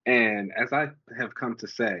And as I have come to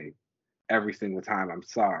say every single time, I'm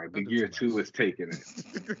sorry, Don't but do too year two much. is taking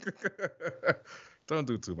it. Don't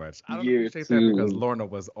do too much. I don't Year appreciate that because two. Lorna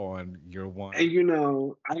was on year one.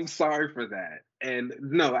 And I'm sorry for that. And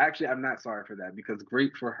no, actually, I'm not sorry for that because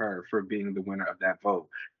great for her for being the winner of that vote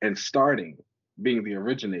and starting being the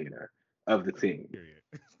originator of the team. Period.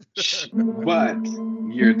 But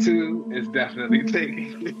year two is definitely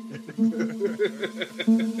taking it.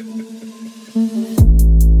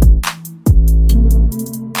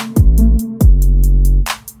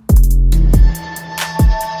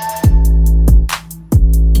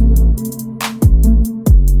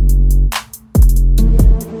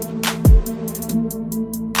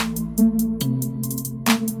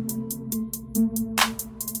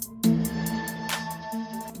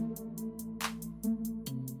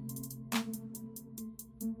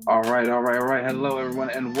 All right, all right, all right. Hello, everyone,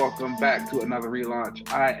 and welcome back to another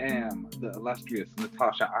relaunch. I am the illustrious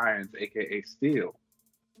Natasha Irons, aka Steel.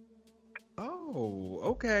 Oh,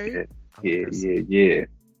 okay. Yeah, I like yeah, her yeah, suit. yeah.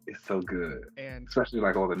 It's so good, And especially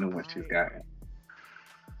like all the new ones she's I got.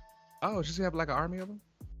 oh, does she have like an army of them?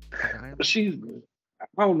 Like an Iron Man? She's,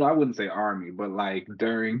 I don't know, I wouldn't say army, but like do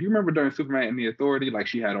you remember during Superman and the Authority? Like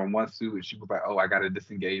she had on one suit and she was like, oh, I got to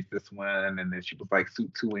disengage this one. And then she was like,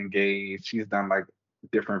 suit to engage. She's done like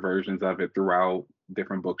different versions of it throughout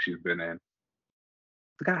different books she's been in.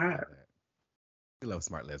 It's got I hot. love that. We love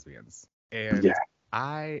smart lesbians. Yeah. And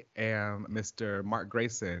I am Mr. Mark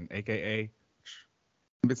Grayson, aka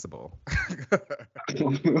Invincible. I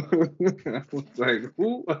was like,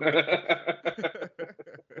 who?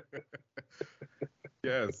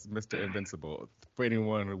 Yes, Mr. Invincible. For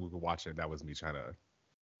anyone who was watching, that was me trying to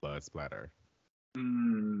blood splatter.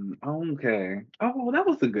 Okay. Oh, well, that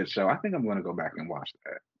was a good show. I think I'm gonna go back and watch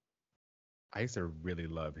that. I used to really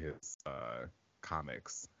love his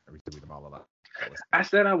comics. I used to read them all a lot. That was I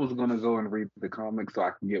said I was gonna go and read the comics so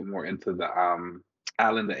I can get more into the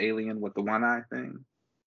Alan the Alien with the one eye thing.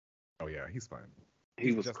 oh yeah, he's fun. He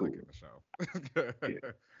He's was just like cool. in the show.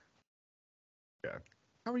 Yeah. Yeah.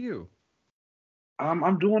 How are you?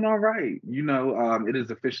 I'm doing all right. It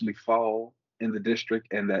is officially fall in the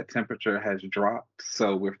district and that temperature has dropped.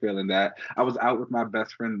 So we're feeling that. I was out with my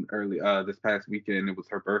best friend early this past weekend. It was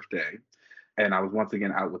her birthday. And I was once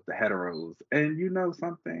again out with the heteros. And you know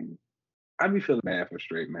something? I be feeling bad for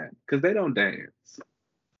straight men because they don't dance.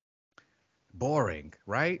 Boring,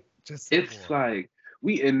 right? Just so It's boring. like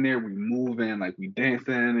we in there, we moving, like we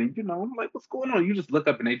dancing, and I'm like, what's going on? You just look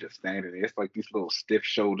up and they just standing there. It's like these little stiff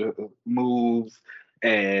shoulder moves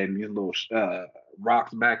and these little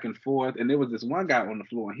rocks back and forth. And there was this one guy on the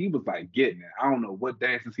floor, and he was like getting it. I don't know what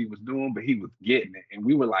dances he was doing, but he was getting it, and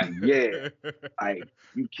we were like, yeah, like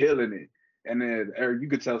you killing it. And then you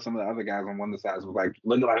could tell some of the other guys on one of the sides was like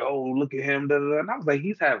looking like, oh, look at him, da, da, da. And I was like,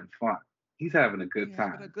 he's having fun. He's having a He good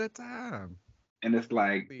having a time. good time. And it's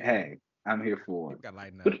like, See, hey, I'm here for people got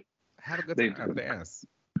lighten it. up. Have a good They time. do. Dance.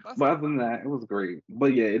 Bust But it. other than that, it was great.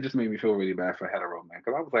 But yeah, it just made me feel really bad for hetero man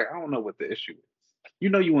because I was like, I don't know what the issue is. You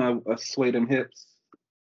want to sway them hips.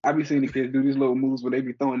 I be seeing the kids do these little moves where they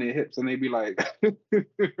be throwing their hips and they be like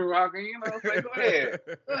rocking. It's like, go ahead,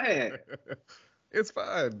 go ahead. It's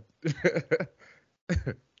fun.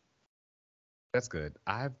 That's good.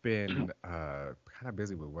 I've been kind of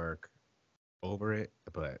busy with work over it,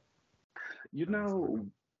 but You it's fine. know,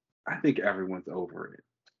 I think everyone's over it.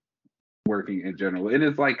 Working in general, and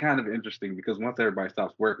it's like kind of interesting because once everybody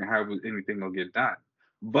stops working, how is anything gonna get done?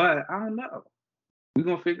 But I don't know. We're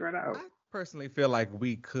gonna figure it out. I personally feel like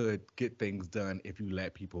we could get things done if you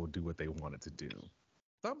let people do what they wanted to do.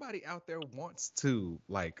 Somebody out there wants to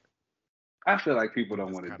like I feel like people do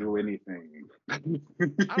don't this want to kind of do work. anything.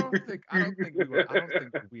 I don't think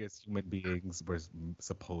we as human beings were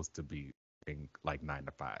supposed to be doing like 9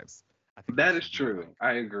 to 5s. I think we That is should be true. like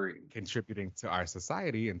I agree. contributing to our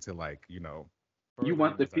society and to like, You want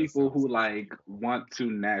furthering the as people ourselves who like spiritually. want to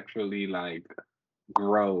naturally like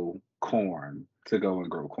grow corn to go and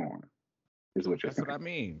grow corn, is what you're That's what saying. I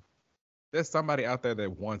mean. There's somebody out there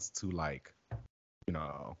that wants to like, you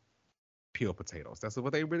know, peel potatoes. That's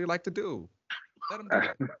what they really like to do. Let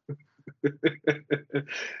them do it.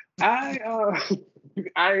 I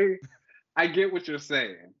I I get what you're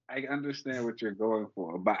saying. I understand what you're going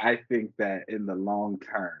for, but I think that in the long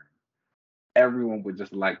term, everyone would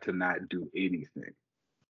just like to not do anything.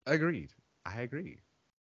 Agreed. I agree.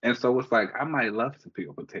 And so it's like I might love to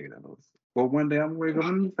peel potatoes, but one day I'm going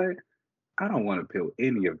to say I don't want to peel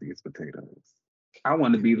any of these potatoes. I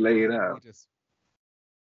want to be Then why laid don't we out. just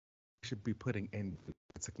should be putting in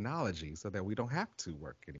technology so that we don't have to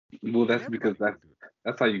work anymore Well, and that's because everybody can do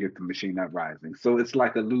that's how you get the machine uprising. So it's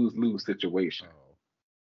like a lose lose that. situation.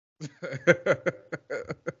 Oh.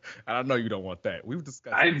 I know you don't want that. We've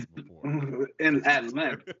discussed I this before. and at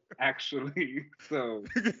length, actually. So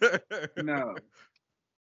no,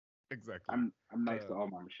 Exactly. I'm nice to Uh, all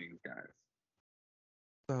my machines, guys.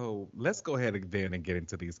 so let's go ahead and then and get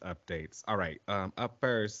into these updates. All right. Up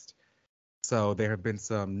first, so there have been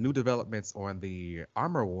some new developments on the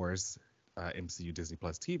Armor Wars MCU Disney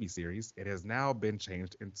Plus TV series. It has now been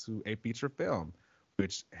changed into a feature film,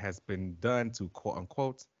 which has been done to quote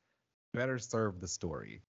unquote better serve the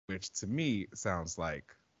story, which to me sounds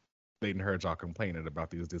like they didn't heard y'all complaining about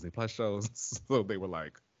these Disney Plus shows, so they were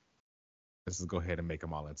like, let's just go ahead and make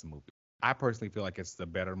them all into movies. I personally feel like it's the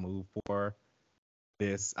better move for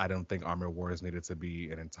this. I don't think Armor Wars needed to be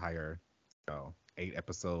an entire, 8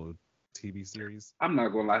 episode TV series. I'm not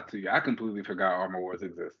gonna lie to you. I completely forgot Armor Wars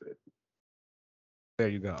existed. There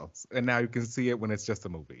you go. And now you can see it when it's just a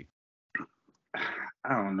movie.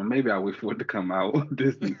 I don't know. Maybe I'll wait for it to come out on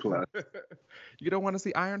Disney Plus. You don't want to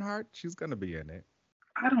see Ironheart? She's gonna be in it.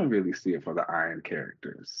 I don't really see it for the Iron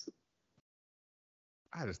characters.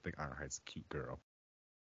 I just think Ironheart's a cute girl.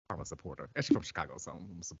 I'm a supporter. And she's from Chicago, so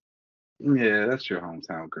Yeah, that's your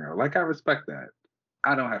hometown girl. Like I respect that.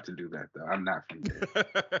 I don't have to do that though. I'm not from there.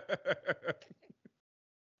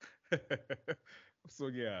 So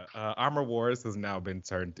yeah, Armor Wars has now been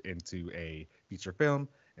turned into a feature film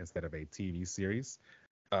instead of a TV series.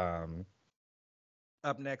 Um,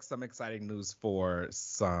 Up next, some exciting news for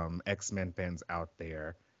some X-Men fans out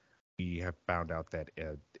there. We have found out that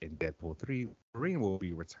in Deadpool 3, Wolverine will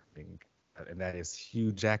be returning, and that is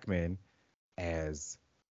Hugh Jackman as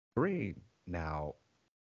Wolverine. Now,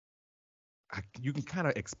 you can kind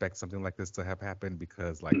of expect something like this to have happened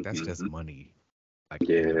because, like, that's just money, like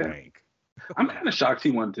in the Yeah. bank. I'm kind of shocked he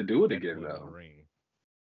wanted to do it again Deadpool and though. Wolverine.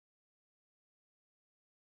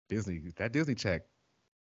 That Disney check.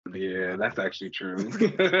 Yeah, that's actually true.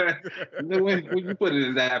 When you put it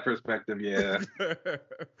in that perspective, yeah.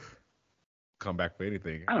 Come back for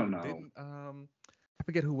anything. I don't know. Didn't I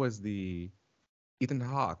forget who was the Ethan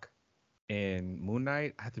Hawke in Moon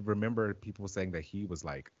Knight? I have to remember people saying that he was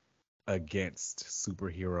like against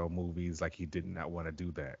superhero movies, like he did not want to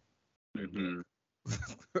do that. Mm-hmm.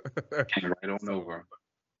 Came right on So over.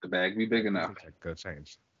 The bag be big that enough. Disney check could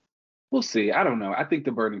change. We'll see. I don't know. I think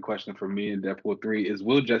the burning question for me in Deadpool 3 is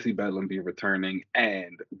will Jesse Bedlam be returning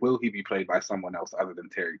and will he be played by someone else other than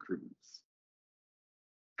Terry Crews?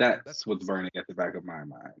 That's what's burning at the back of my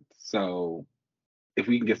mind. So if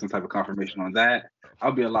we can get some type of confirmation on that,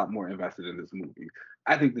 I'll be a lot more invested in this movie.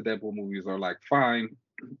 I think the Deadpool movies are like fine.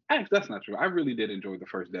 Actually, that's not true. I really did enjoy the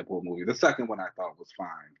first Deadpool movie. The second one I thought was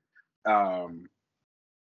fine.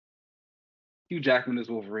 Hugh Jackman is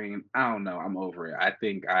Wolverine. I don't know. I'm over it. I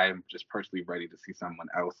think I'm just personally ready to see someone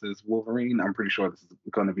else's Wolverine. I'm pretty sure this is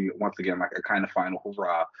going to be once again like a kind of final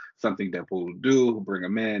hurrah, something Deadpool will do, bring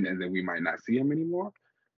him in, and then we might not see him anymore.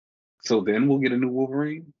 So then we'll get a new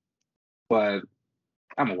Wolverine. But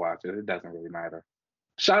I'm gonna watch it. It doesn't really matter.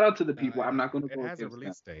 Shout out to the people. I'm not going to It go has a against them.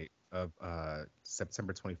 release date of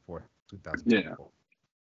September 24th, Yeah. 2024.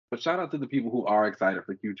 But shout out to the people who are excited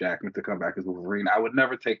for Hugh Jackman to come back as Wolverine. I would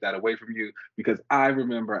never take that away from you because I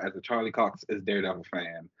remember as a Charlie Cox as Daredevil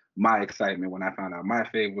fan, my excitement when I found out my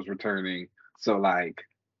fave was returning. So like,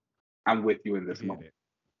 I'm with you in He this did moment. it.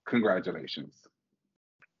 Congratulations.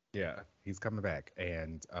 Yeah, he's coming back.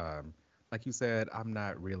 And like you said, I'm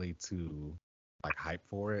not really too like hyped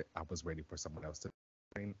for it. I was ready for someone else to.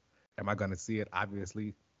 Am I gonna see it?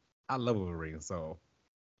 Obviously, I love Wolverine, so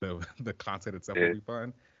the content itself will Yeah, be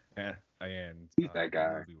fun, and he's that the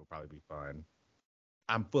guy. movie will probably be fun.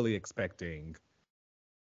 I'm fully expecting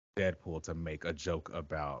Deadpool to make a joke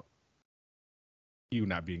about you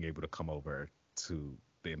not being able to come over to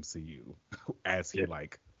the MCU as he Yeah.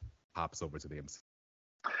 like hops over to the MCU.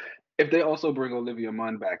 If they also bring Olivia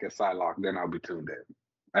Munn back as Psylocke, then I'll be tuned in.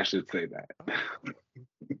 I should say that.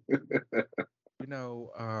 You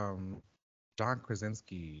know, John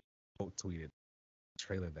Krasinski quote tweeted a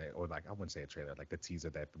trailer that, or like I wouldn't say a trailer, like the teaser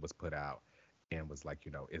that was put out, and was like,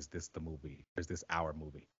 is this the movie? Is this our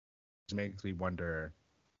movie? Which makes me wonder,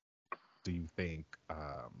 do you think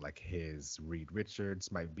like his Reed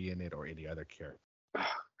Richards might be in it or any other character to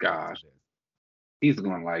Gosh, he's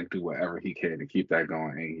gonna like do whatever he can to keep that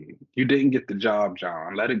going. Hey, you didn't get the job,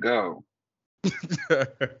 John. Let it go.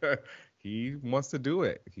 this? He wants to do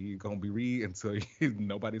it. He gonna be Reed until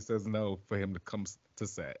nobody says no for him to come to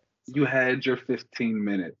set. You So had your 15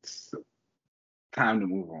 minutes. Time to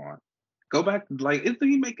move on. Go back. Like, isn't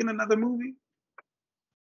he making another movie?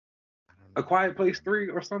 I don't A know. I Quiet don't Place remember. 3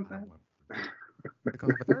 or I don't something? want. They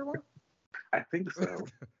gonna have a third one? I think so.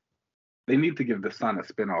 They need to give The Sun a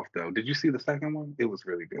spinoff though. Did you see the second one? It was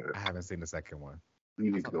really good. I haven't seen the second one.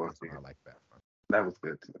 You I need saw to the go and first see one. I it. like that one. That was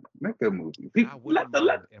good too. Make good movies. I wouldn't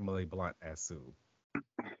mind Emily Blunt as Sue.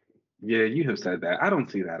 Yeah, you have said that. I don't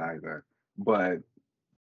see that either. But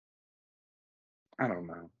I don't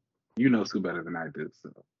know. You know Sue better than I do, so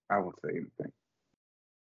I won't say anything.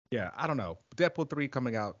 Yeah, I don't know. Deadpool 3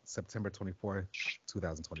 coming out September 24th,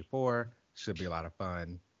 2024. Should be a lot of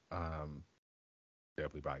fun. Um,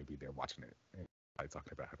 definitely probably be there watching it and probably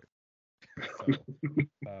talking about it.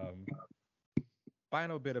 So,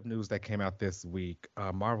 final bit of news that came out this week.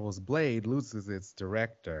 Marvel's Blade loses its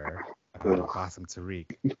director, Ugh. Bassem Tariq.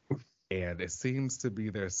 And it seems to be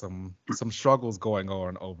there's some struggles going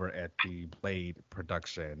on over at the Blade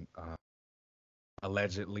production.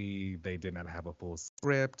 Allegedly, they did not have a full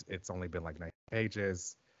script. It's only been like 90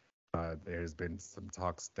 pages. There's been some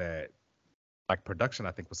talks that like production,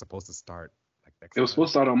 I think, was supposed to start like next It was supposed month.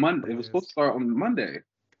 to start on Monday. It was supposed August. to start on Monday.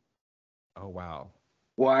 Oh wow.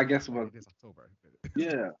 Well, I guess Oh, it wait, was. it is October.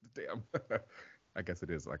 Yeah. Damn. I guess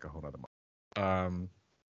it is like a whole other month.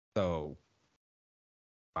 So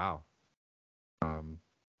wow. Um,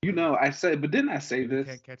 I said, but didn't I say you this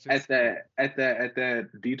can't catch at us.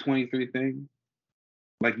 that D23 thing?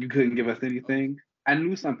 Like you couldn't give us Oh, anything. I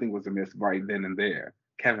knew something was amiss right then and there.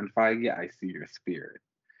 Kevin Feige, I see your spirit,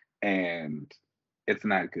 and it's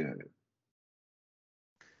not good.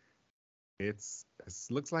 it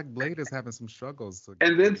looks like Blade is having some struggles to get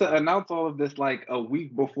And then things to going. announce all of this like a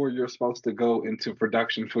week before you're supposed to go into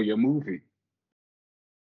production for your movie.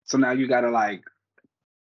 So now you gotta like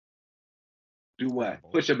do what? Scramble.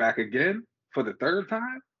 Push it back again for the third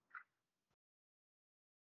time?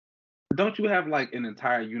 Don't you have like an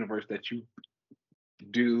entire universe that you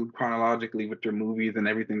do chronologically with your movies and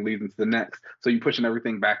everything leads into the next? So you pushing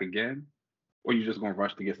everything back again? Or you just gonna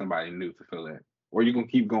rush to get somebody new to fill in? Or you gonna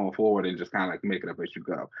keep going forward and just kind of like make it up as you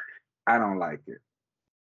go? I don't like it.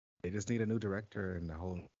 They just need a new director and a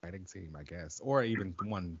whole writing team, I guess, or even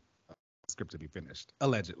one script to be finished,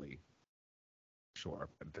 allegedly. Sure,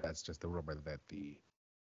 but that's just a rumor that the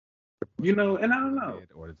script was not And I don't know. completed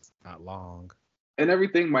or it's not long. And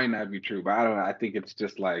everything might not be true, but I don't know. I think it's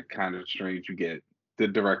just like kind of strange you get the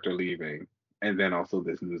director leaving and then also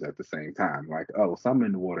this news at the same time. Like, oh, something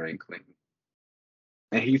in the water ain't clean.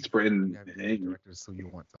 And he's Do you spreading. have any And directors who you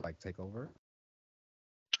want to like take over?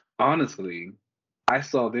 honestly, I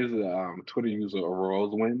saw there's a Twitter user,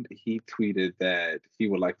 Aurora's Wind. He tweeted that he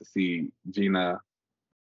would like to see Gina,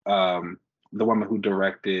 um, the woman who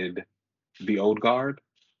directed The Old Guard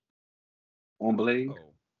on Blade.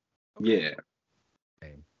 Oh, okay. Yeah,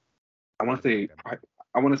 Name. I want I'll to take say that.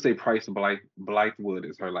 I want to say Price Blythewood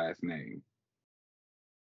is her last name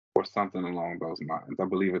or something along those lines. I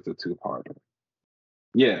believe it's a two-parter.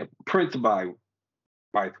 Yeah, Prince Blythewood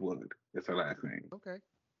is her last name. Okay,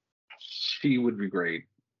 She would be great,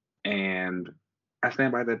 and I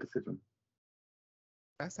stand by that decision.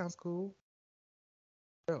 that sounds cool.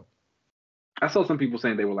 Oh, I saw some people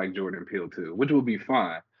saying they would like Jordan Peele too, which would be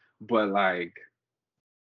fun, but like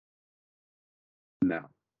no.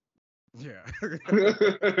 yeah. I'm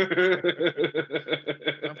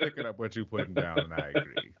picking up what you're putting down, and I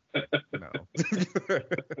agree. No.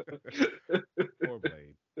 Poor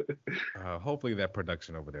Blade. Hopefully that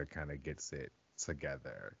production over there kind of gets it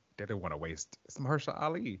together. They didn't want to waste. It's Mahershala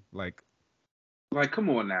Ali. Like, Like, come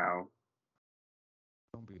on now.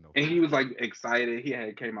 don't be no And he fool. was like excited. He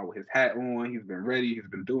had came out with his hat on. He's been ready. He's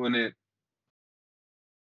been doing it.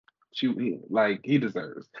 Like he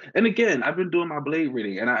deserves. And again, I've been doing my Blade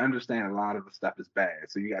reading, and I understand a lot of the stuff is bad.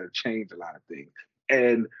 So you got to change a lot of things.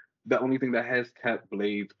 And the only thing that has kept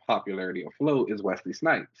Blade's popularity afloat is Wesley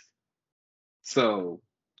Snipes. So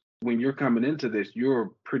when you're coming into this,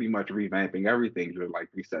 you're pretty much revamping everything. You're like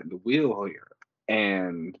resetting the wheel here.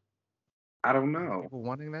 And I don't Are the know. people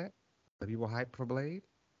wanting that? The people hyped for Blade?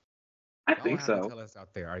 I Y'all think have to so. tell us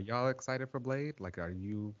out there. Are y'all excited for Blade? Like, are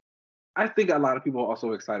you? I think a lot of people are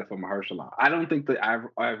also excited for Mahershala. I don't think the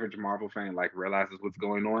average Marvel fan like realizes what's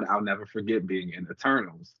going on. I'll never forget being in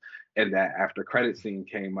Eternals and that after credit scene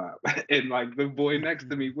came up and like the boy next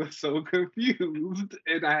to me was so confused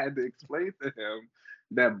and I had to explain to him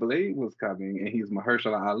that Blade was coming and he's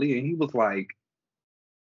Mahershala Ali and he was like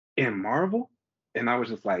in Marvel and I was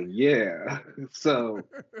just like yeah. So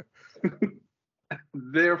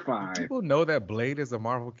they're Do fine. people know that Blade is a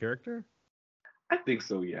Marvel character? I think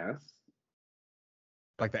so. Yes.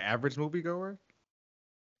 Like the average moviegoer?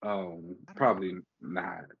 I don't know. Probably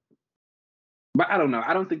not. But I don't know.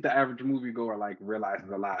 I don't think the average moviegoer like realizes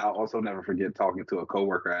a lot. I'll also never forget talking to a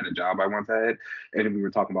coworker at a job I once had, and we were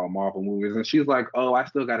talking about Marvel movies, and she's like, "Oh, I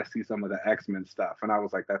still got to see some of the X-Men stuff," and I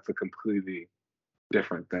was like, "That's a completely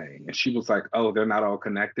different thing." And she was like, "Oh, they're not all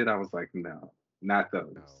connected." I was like, "No, not No.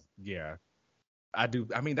 those." Yeah, I do.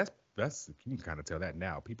 I mean, that's you can kind of tell that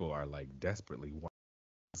now. People are like desperately want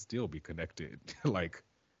to still be connected. Like,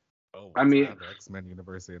 oh, I let's mean, have the X-Men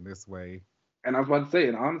universe in this way. and I was about to say,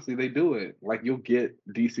 and honestly, they do it. Like you'll get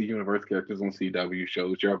DC Universe characters on CW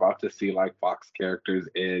shows. You're about to see like Fox characters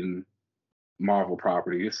in Marvel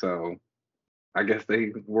properties. So I guess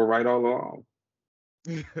they were right all along.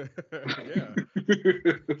 Yeah,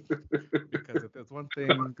 because if there's one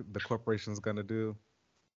thing the corporation's gonna do,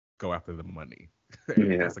 go after the money,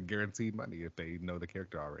 and Yeah, that's a guaranteed money if they know the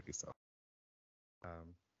character already. So,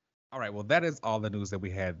 um, all right, well, that is all the news that we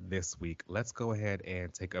had this week. Let's go ahead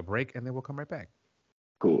and take a break, and then we'll come right back.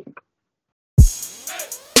 cool.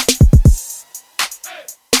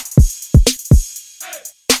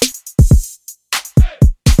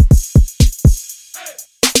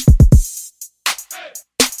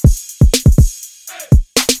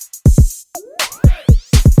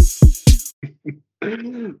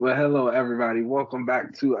 Well, hello everybody. Welcome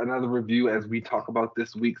back to another review as we talk about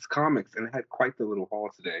this week's comics and had quite the little haul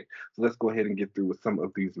today. So let's go ahead and get through with some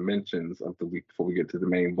of these mentions of the week before we get to the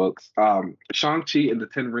main books. Shang-Chi and the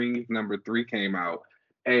Ten Rings #3 came out,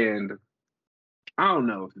 and I don't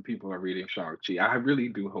know if the people are reading Shang-Chi. I really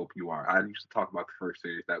do hope you are. I used to talk about the first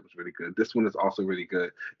series. That was really good. This one is also really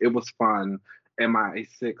good. It was fun.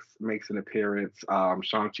 MI6 makes an appearance.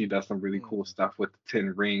 Shang-Chi does some really cool Mm. stuff with the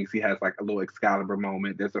Ten Rings. He has like a little Excalibur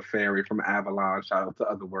moment. There's a fairy from Avalon, shout out to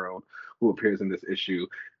Otherworld, who appears in this issue.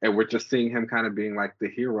 And we're just seeing him kind of being like the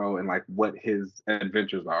hero and like what his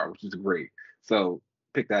adventures are, which is great. So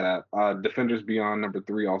pick that up. Defenders Beyond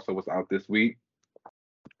 #3 also was out this week.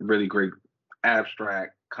 Really great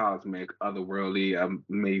abstract, cosmic, otherworldly,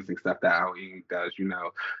 amazing stuff that Al Ewing does.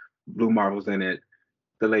 Blue Marvel's in it.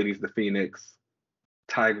 The Lady's the Phoenix.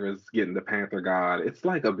 Tiger's getting the Panther God. It's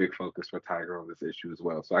like a big focus for Tiger on this issue as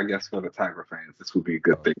well. So I guess for the Tiger fans, this would be a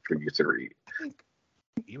good Oh, thing for you to read. I think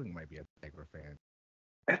Ewing might be a Tiger fan.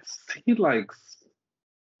 He likes.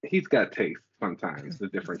 He's got taste sometimes, the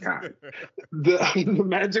different kind. The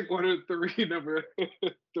Magic 103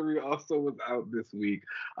 #3 also was out this week.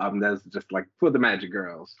 That's just like for the Magic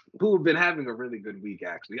girls who have been having a really good week,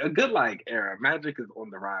 actually. A good like era. Magic is on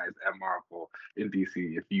the rise at Marvel in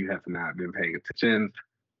DC. If you have not been paying attention,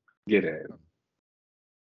 get in. Um,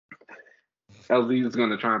 LZ is going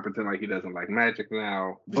to try and pretend like he doesn't like Magic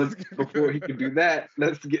now. But before he can do that,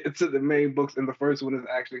 let's get into the main books. And the first one is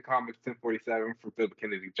actually Comics 1047 from Philip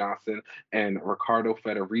Kennedy Johnson and Ricardo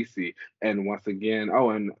Federici. And once again,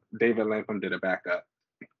 oh, and David Lapham did a backup.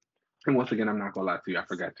 And once again, I'm not going to lie to you, I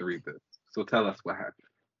forgot to read this. So tell us what happened.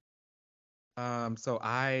 so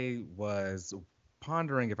I was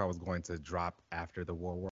pondering if I was going to drop after the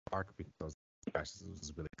War arc because gosh, this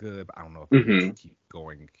was really good, but I don't know if I want to Hmm. keep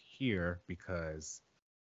going here because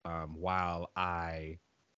while I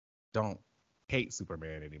don't hate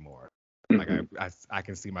Superman anymore, like Hmm. I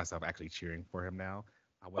can see myself actually cheering for him now.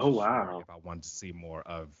 I Oh, wasn't sure wow. if I wanted to see more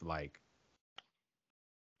of like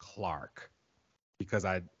Clark because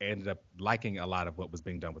I ended up liking a lot of what was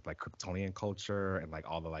being done with like Kryptonian culture and like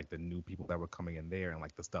all the like the new people that were coming in there and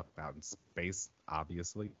like the stuff out in space,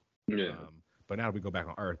 obviously. Yeah, But now that we go back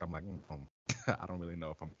on Earth, I'm like, I don't really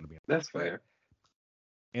know if I'm going to be. that's But fair.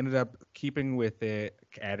 ended up keeping with it,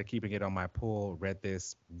 added keeping it on my pull. Read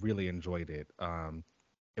this, really enjoyed it.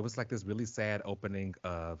 It was like this really sad opening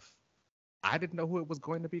of. I didn't know who it was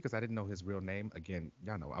going to be because I didn't know his real name. Again,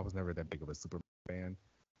 y'all know I was never that big of a Superman fan.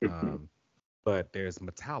 Hmm. Um, but there's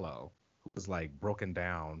Metallo, who was like broken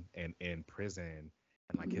down and in prison,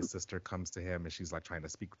 and like his sister comes to him and she's like trying to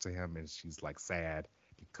speak to him, and she's like sad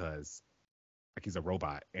because like he's a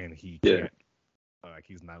robot and he Yeah. can't like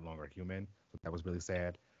he's no longer human. That was really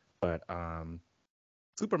sad. But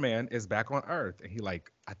Superman is back on Earth, and he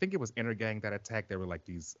like I think it was Intergang that attacked. There were like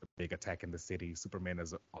these big attack in the city. Superman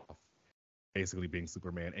is off, basically being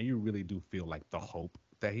Superman, and you really do feel like the hope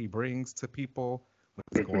that he brings to people when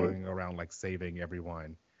he's Hmm. going around like saving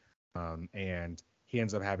everyone. And he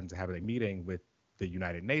ends up having to have a meeting with the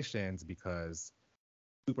United Nations because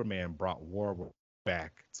Superman brought war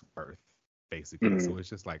back to Earth, basically. Hmm. So it's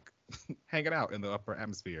just like hanging out in the upper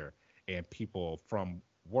atmosphere, and people from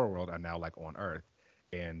Warworld are now like on Earth,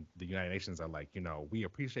 and the United Nations are like, we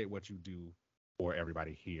appreciate what you do for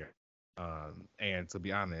everybody here. And to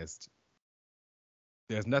be honest,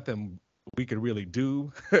 there's nothing we could really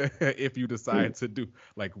do if you decide to do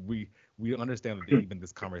like we understand that even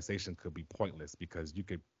this conversation could be pointless because you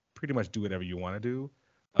could pretty much do whatever you want to do.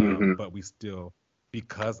 Hmm. But we still,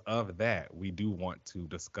 because of that, we do want to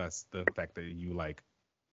discuss the fact that you like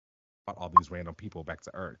brought all these random people back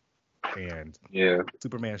to Earth. And Yeah.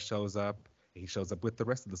 Superman shows up. He shows up with the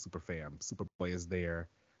rest of the Super fam. Superboy is there.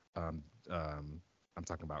 Um, I'm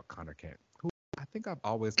talking about Connor Kent, who I think I've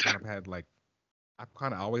always kind of had like, I've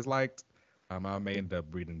kind of always liked. I may end up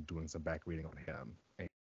doing some back reading on him.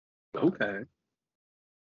 Okay.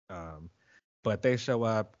 Um, but they show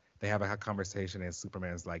up, they have a conversation, and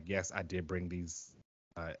Superman's like, "Yes, I did bring these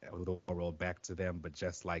little world back to them, but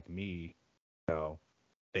just like me, you know,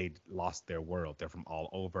 they lost their world. They're from all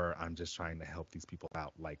over. I'm just trying to help these people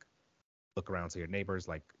out. Like, look around to your neighbors.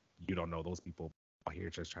 Like, you don't know those people out here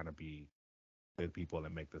just trying to be good people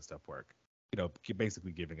and make this stuff work. You know,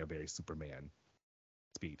 basically giving a very Superman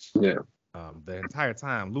speech. Yeah. The entire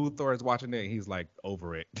time, Luthor is watching it. And he's like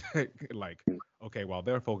over it, like, okay, while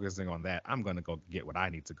they're focusing on that, I'm gonna go get what I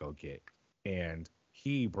need to go get. And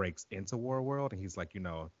he breaks into War World, and he's like, you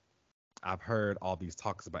know, I've heard all these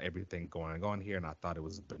talks about everything going on here, and I thought it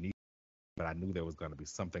was beneath, but I knew there was gonna be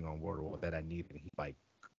something on War World that I needed. And he like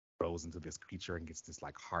grows into this creature and gets this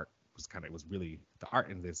like heart. It was really the art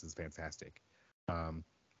in this is fantastic. Um,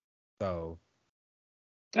 so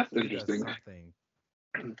That's he does interesting. something.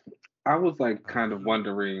 I was like kind of He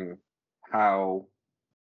wondering how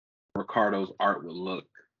Ricardo's art would look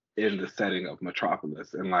in the setting of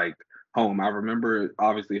Metropolis and like home. I remember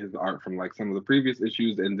obviously his art from like some of the previous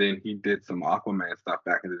issues, and then he did some Aquaman stuff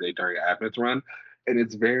back in the day during Abnett's run. And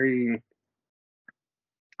it's very,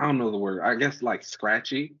 I don't know the word, I guess like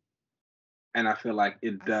scratchy. And I feel like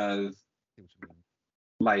it I see does what you mean.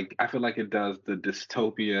 like I feel like it does the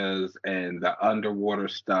dystopias and the underwater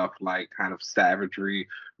stuff like kind of savagery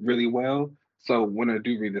really well. So when I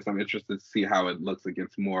do read this, I'm interested to see how it looks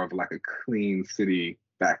against more of like a clean city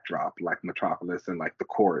backdrop, like Metropolis and like the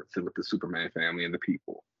courts and with the Superman family and the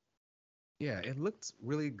people. Yeah, it looked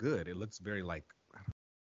really good. It looks very like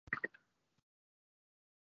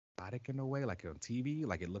exotic in a way, like on TV.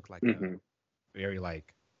 Like it looked like a Hmm. very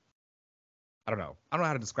like I don't know. I don't know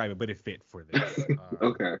how to describe it, but it fit for this.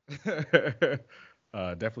 Okay.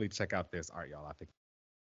 Definitely check out this art, y'all. I think.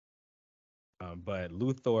 But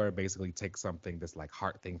Luthor basically takes something this like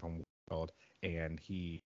heart thing from World, and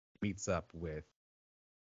he meets up with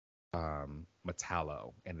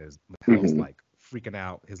Metallo, and is Metallo's Hmm. like freaking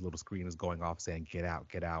out. His little screen is going off saying, "Get out,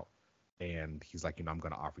 get out." And he's like, you know, I'm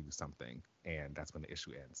going to offer you something. And that's when the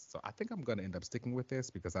issue ends. So I think I'm going to end up sticking with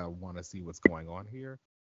this because I want to see what's going on here.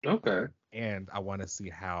 Okay. And I want to see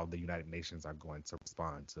how the United Nations are going to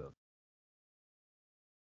respond to.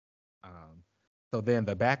 Um, so then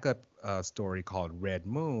the backup story called Red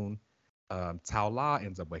Moon, Tao La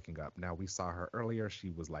ends up waking up. Now we saw her earlier.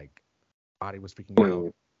 She was like, body was freaking out.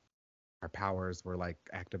 Queen. Her powers were like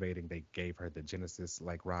activating. They gave her the Genesis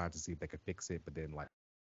like rod to see if they could fix it, but then like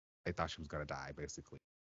they thought she was gonna die basically.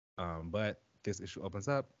 But this issue opens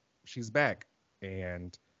up. She's back,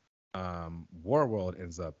 and Warworld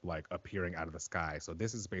ends up like appearing out of the sky. So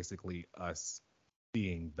this is basically us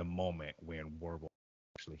seeing the moment when Warworld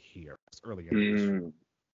actually here. Earlier in the issue, Mm.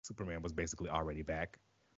 Superman was basically already back.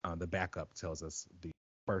 The backup tells us the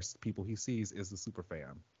first people he sees is the Super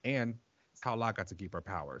Fam, and how La got to keep her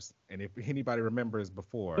powers. And if anybody remembers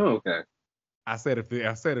before, Oh, okay. I said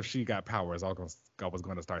if she got powers, I was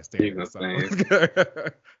gonna start You staring. know So what I'm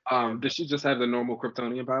saying? and Did she just have the normal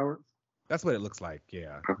Kryptonian powers? that's what it looks like.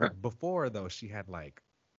 Yeah, Okay. but before though, she had like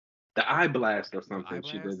The eye blast or the eye something.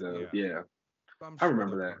 She did blast. the Yeah, yeah. so I'm I sure they'll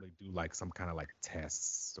remember that. probably do like some kind of like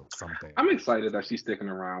tests or something. I'm Like she's excited that she's sticking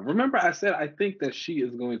around. Remember, I said I think that she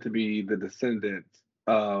is going to be the descendant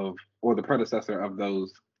of, or the predecessor of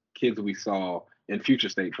those kids we saw in Future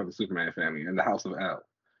State from the Superman family in the House of L.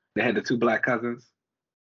 They had the two black cousins.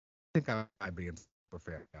 I think I might be in super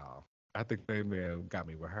fan, y'all. I think they may have got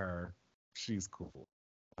me with her. She's cool.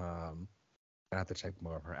 Um, I have to check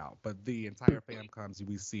more of her out. But the entire fam comes.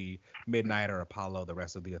 We see Midnight or Apollo, the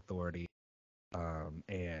rest of the Authority,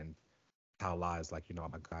 and Kal-La is like, you know, oh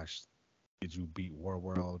my gosh, did you beat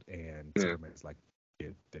Warworld? And Yeah. Superman's like,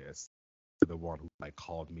 did this. The one who like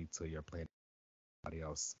called me to your planet. Nobody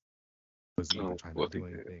else was even Oh, trying to what he do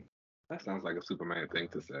did. anything. That sounds like a Superman thing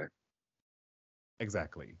to Um, say.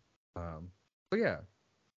 exactly. So yeah,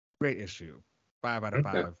 great issue. 5 out of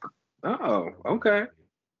Okay. 5. Oh, Really, okay. really.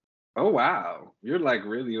 Oh wow. You're like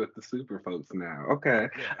really with the super folks now. Okay.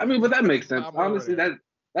 Yeah, I mean, but that makes sense. I'm over Honestly, there.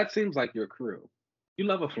 that seems like your crew. You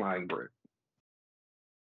love a flying brick.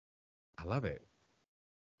 I love it.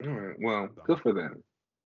 All right. Well, So, good for them.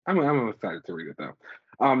 I'm excited to read it though.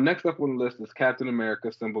 Next up on the list is Captain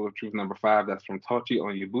America: Symbol of Truth #5. That's from Tochi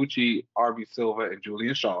Onyebuchi, R.B. Silva, and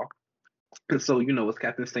Julian Shaw. And so, it's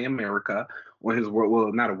Captain Stay America on his world,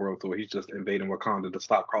 well, not a world tour. He's just invading Wakanda to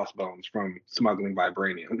stop Crossbones from smuggling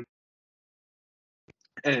vibranium.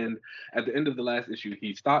 And at the end of the last issue,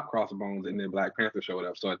 he stopped Crossbones, and then Black Panther showed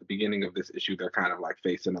up. So at the beginning of this issue, they're kind of like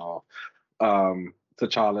facing off.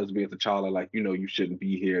 T'Challa's being T'Challa, like, you shouldn't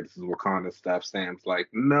be here. This is Wakanda stuff. Sam's like,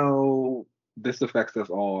 no, this affects us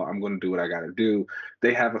all. I'm going to do what I got to do.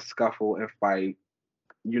 They have a scuffle and fight.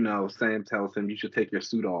 Sam tells him, you should take your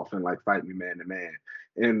suit off and like fight me man to man.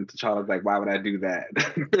 And T'Challa's like, why would I do that?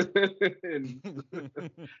 and,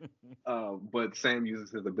 but Sam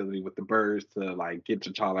uses his ability with the birds to like get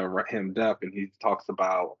T'Challa hemmed up, and he talks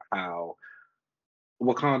about how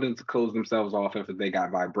Wakandans close themselves off if they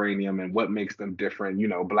got vibranium and what makes them different,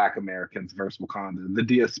 Black Americans versus Wakanda, the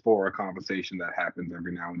diaspora conversation that happens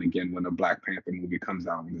every now and again when a Black Panther movie comes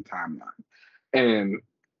out in the timeline. And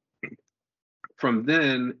from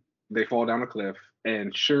then, they fall down a cliff,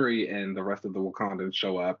 and Shuri and the rest of the Wakandans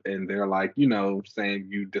show up, and they're like, saying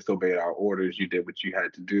you disobeyed our orders, you did what you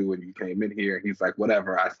had to do, and you came in here. And he's like,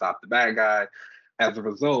 whatever, I stopped the bad guy. As a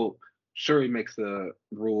result, Shuri makes a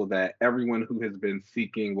rule that everyone who has been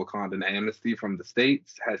seeking Wakandan amnesty from the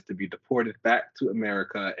States has to be deported back to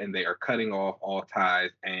America, and they are cutting off all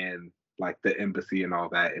ties and like the embassy and all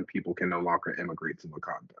that, and people can no longer immigrate to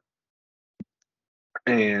Wakanda.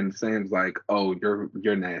 And Sam's like, "Oh,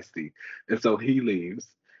 you're nasty," and so he leaves,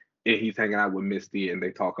 and he's hanging out with Misty, and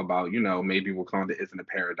they talk about, maybe Wakanda isn't a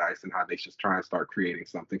paradise, and how they should try and start creating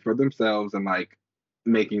something for themselves, and like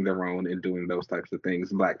making their own and doing those types of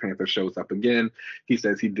things. Black Panther shows up again. He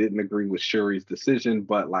says he didn't agree with Shuri's decision,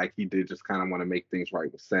 but like he did just kind of want to make things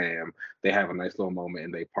right with Sam. They have a nice little moment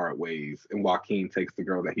and they part ways. And Joaquin takes the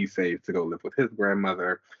girl that he saved to go live with his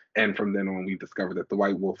grandmother. And from then on, we discover that the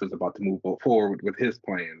White Wolf is about to move forward with his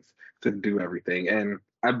plans to do everything. And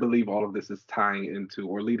I believe all of this is tying into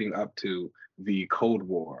or leading up to the Cold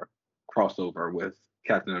War crossover with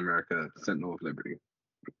Captain America, Sentinel of Liberty.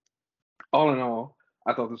 All in all,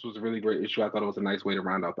 I thought this was a really great issue. I thought it was a nice way to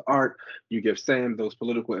round out the art. You give Sam those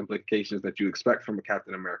political implications that you expect from a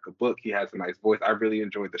Captain America book. He has a nice voice. I really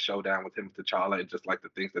enjoyed the showdown with him and T'Challa, and just like the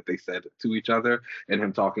things that they said to each other, and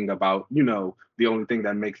him talking about, the only thing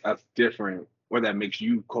that makes us different or that makes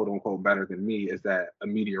you quote unquote better than me is that a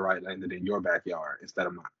meteorite landed in your backyard instead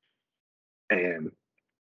of mine. And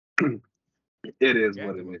it is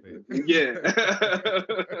what it is. Yeah.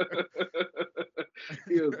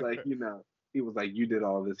 He was like, he was like, you did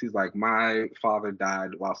all this. He's like, my father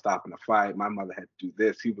died while stopping a fight. My mother had to do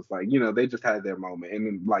this. He was like, they just had their moment. And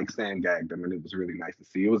then like Sam gagged them, and it was really nice to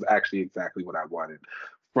see. It was actually exactly what I wanted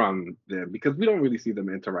from them, because we don't really see them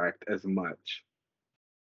interact as much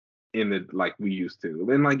in the like we used to.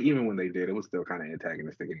 And like even when they did, it was still kind of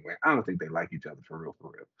antagonistic anyway. I don't think they like each other for real,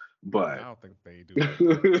 for real. But I don't think they do.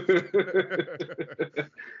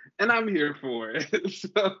 and I'm here for it.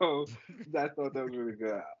 So I thought that was really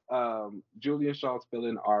good. Julian Shaw's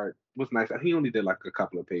fill-in art was nice. He only did like a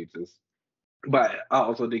couple of pages. But I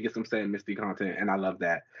also did get some Sam Misty content, and I love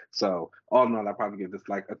that. So all in all, I probably give this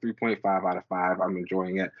like a 3.5 out of 5. I'm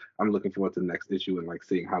enjoying it. I'm looking forward to the next issue and like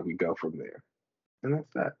seeing how we go from there. And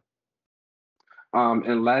that's that.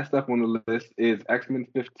 And last up on the list is X-Men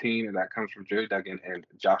 15, and that comes from Jerry Duggan and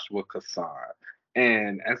Joshua Cassar.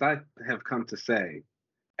 And as I have come to say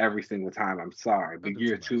every single time, I'm sorry, but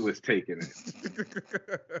year two is taking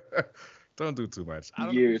it. Don't do too much. I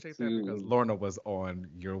don't Year appreciate that because two. Lorna was on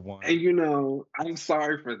year one. And I'm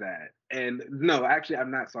sorry for that. And no, actually,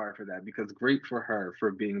 I'm not sorry for that, because great for her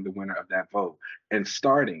for being the winner of that vote and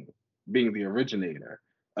starting being the originator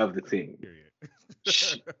of the team. Period.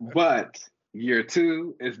 But year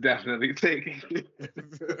two is definitely taking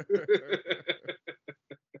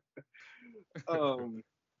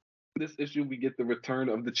this issue. We get the return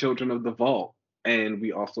of the Children of the Vault, and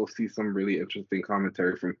we also see some really interesting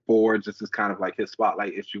commentary from Forge. This is kind of like his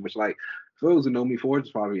spotlight issue, which, like, for those who know me, Forge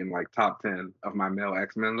is probably in like top 10 of my male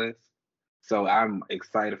X-Men list. So I'm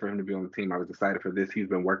excited for him to be on the team. I was excited for this. He's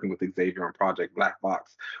been working with Xavier on Project Black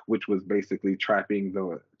Box, which was basically trapping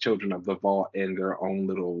the Children of the Vault in their own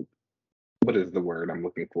little, what is the word I'm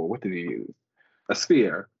looking for? What did he use? A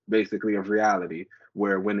sphere, basically, of reality,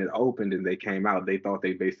 where when it opened and they came out, they thought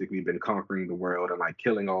they'd basically been conquering the world and like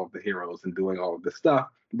killing all of the heroes and doing all of this stuff,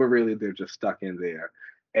 but really they're just stuck in there.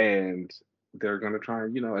 And they're gonna try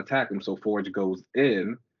and, attack them. So Forge goes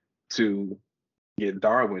in to get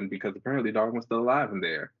Darwin, because apparently Darwin's still alive in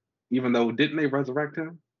there. Even though, didn't they resurrect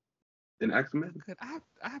him in X-Men? I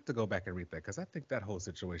have to go back and read that because I think that whole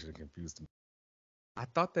situation confused me. I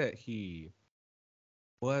thought that he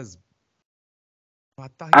was. I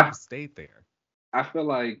thought he I just stayed there. I feel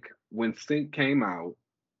like when Sync came out,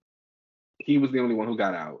 he was the only one who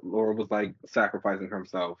got out. Laura was like sacrificing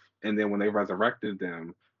herself, and then when they resurrected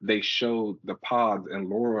them, they showed the pods, and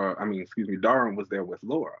Laura, I mean, excuse me, Darwin was there with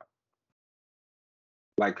Laura,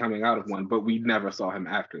 like coming out of one, but we never saw him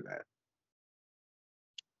after that.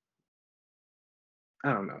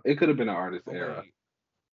 I don't know. It could have been an artist Oh era. wait,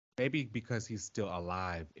 maybe because he's still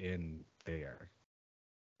alive in there.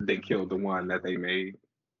 They Maybe killed the like one that they made.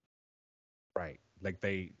 right, like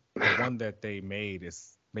the one that they made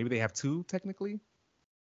is maybe they have two technically,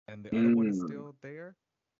 and the other one is Mm. still there.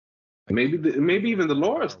 Like Maybe they maybe made even the another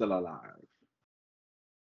Laura's still Darwin alive.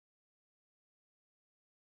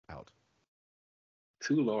 out.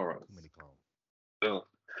 Two Lauras. Too many clones.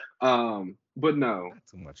 Ugh. But no. Not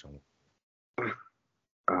too much on.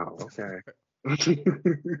 Oh, okay.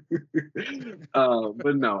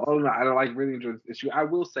 But no, oh no, I don't like really enjoy this issue. I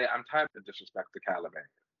will say I'm tired of the disrespect to Caliban.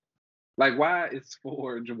 Like, why is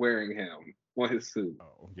Forge wearing him on his suit?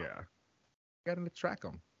 Oh yeah, got to track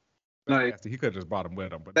him. That's Like, nasty. He could have just brought him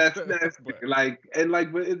with him, but that's nasty. but Like, and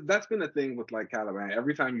like, but that's been a thing with like Caliban.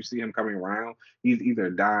 Every time you see him coming around, he's either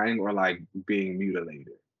dying or like being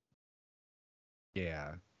mutilated.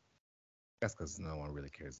 yeah, that's because no one really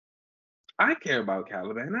cares. I care about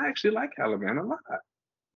Caliban. I actually like Caliban a lot.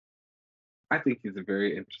 I think he's a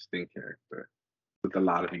very interesting character with a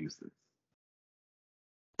lot of uses.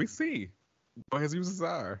 We see what his uses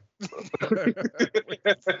are.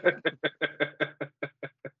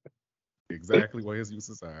 Exactly what his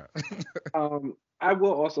uses are. I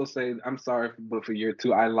will also say I'm sorry, but for year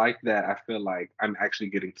two, I like that. I feel like I'm actually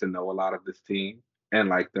getting to know a lot of this team and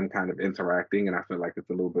like them kind of interacting, and I feel like it's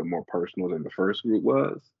a little bit more personal than the first group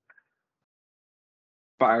was.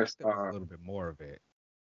 There was a Firestar, little bit more of it.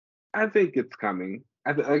 I think it's coming.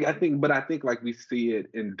 I think, but I think like we see it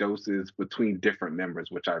in doses between different members,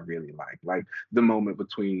 which I really like. Like the moment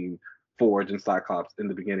between Forge and Cyclops in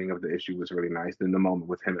the beginning of the issue was really nice. Then the moment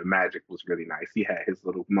with him and Magic was really nice. He had his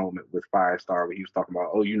little moment with Firestar where he was talking about,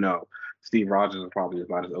 oh, you know, Steve Rogers is probably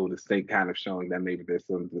about as old as Snake, kind of showing that maybe there's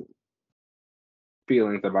some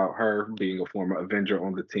feelings about her being a former Avenger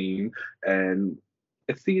on the team, and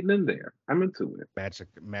it's seeing in there. I'm into it.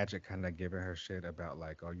 Magic kind of giving her shit about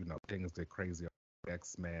like, oh, things get crazy on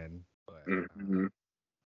X-Men, but Hmm.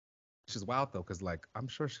 which is wild though, because like I'm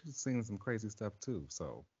sure she's seen some crazy stuff too.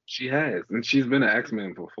 So She has, and she's been an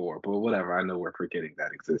X-Men before, but whatever. I know we're forgetting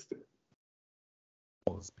that existed.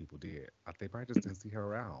 most people did. They probably just didn't see her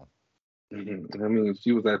around. I mean,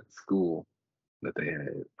 she was at the school that they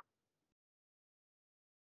had,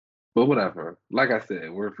 but whatever. Like I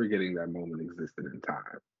said, we're forgetting that moment existed in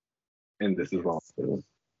time, and this is Yes, also.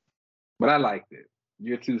 But I liked it.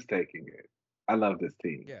 Year two's taking it. I love this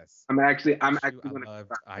team. yes. I'm Issue actually I going to loved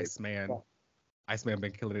be excited. Iceman. Iceman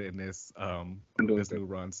been killing it in I'm doing this good. new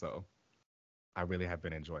run, so I really have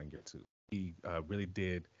been enjoying it too. He really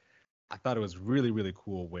did. I thought it was really really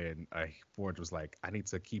cool when Forge was like, "I need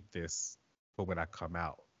to keep this for when I come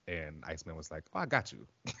out," and Iceman was like, "Oh, I got you,"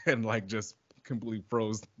 and like just completely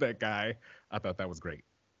froze that guy. I thought that was great.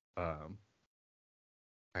 Um,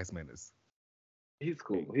 Iceman is He's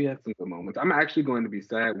cool. great. He had some good moments. I'm actually going to be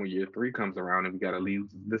sad when year three comes around and we got to leave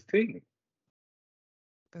this team.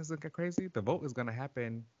 Doesn't get crazy. The vote is gonna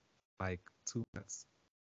happen like 2 months.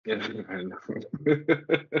 Yeah, I know.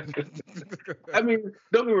 I mean,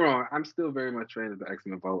 don't get me wrong. I'm still very much fan of the X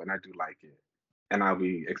Men vote, and I do like it, and I'll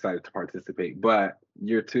be excited to participate. But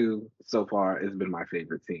year two so far has been my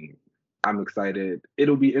favorite team. I'm excited.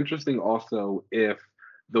 It'll be interesting also if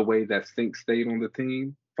the way that Sync stayed on the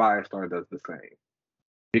team, Firestar does the same.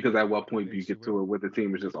 Because at what You point do think you she get to will? it where the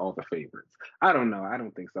team is just all the favorites? I don't know. I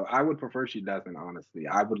don't think so. I would prefer she doesn't, honestly.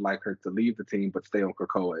 I would like her to leave the team but stay on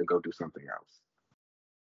Krakoa and go do something else.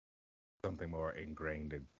 Something more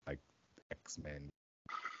ingrained in like X-Men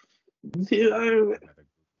or Yeah, another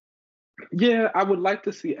yeah, I would like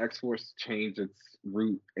to see X Force change its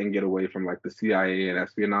route and get away from like the CIA and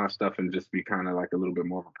espionage stuff and just be kind of like a little bit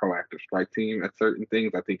more of a proactive strike team at certain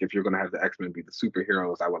things. I think if you're going to have the X Men be the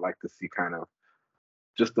superheroes, I would like to see kind of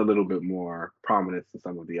just a little bit more prominence in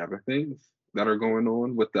some of the other things that are going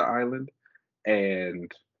on with the island.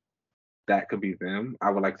 And that could be them.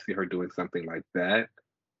 I would like to see her doing something like that.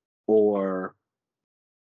 Or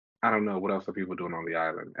I don't know, what else are people doing on the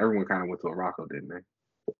island? Everyone kind of went to Morocco, didn't they?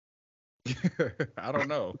 I don't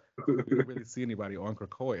know. We don't really see anybody on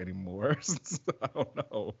Krakoa anymore. So I don't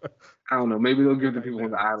know. I don't know. Maybe they'll give the Everybody people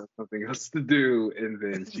on the left. island something else to do, and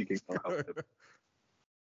then she can go help them.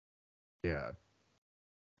 Yeah.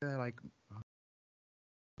 Yeah, like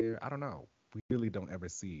yeah, I don't know. We really don't ever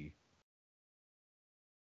see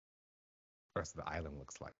the rest of the island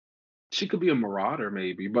looks like She could be a marauder,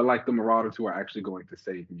 maybe, but like the marauders who are actually going to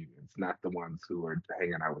save mutants, not the ones who are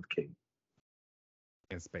hanging out with Kate.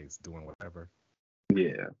 in space doing whatever.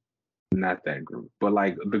 Yeah, not that group, but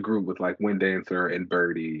like the group with like Wind Dancer and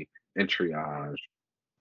Birdie and Triage.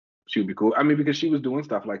 She would be cool. I mean, because she was doing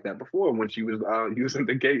stuff like that before when she was using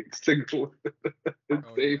the gates to go and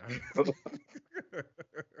Oh save yeah. people.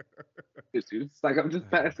 She was like, I'm just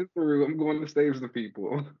passing through. I'm going to save the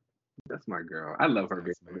people. That's my girl. I love her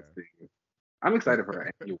being Yes, on this man. team. I'm excited for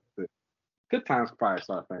her annual. Good times for Fire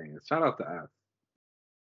Star fans. Shout out to us.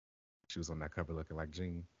 She was on that cover looking like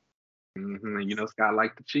Jean. You know, Scott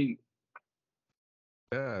liked to cheat.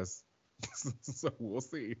 Yes. So we'll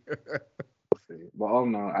see. See. Well, oh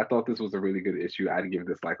no, I thought this was a really good issue. I'd give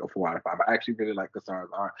this like a 4 out of 5. I actually really like Kasar's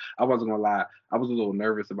art. I wasn't gonna lie, I was a little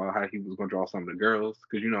nervous about how he was gonna draw some of the girls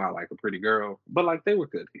because you know I like a pretty girl, but like they were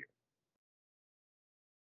good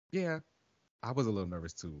Yeah, I was a little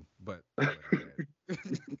nervous too, but here. go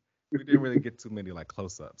ahead. We didn't really get too many like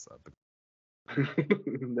close-ups of the.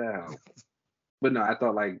 No, but no, I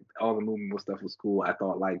thought like all the movement stuff was cool. I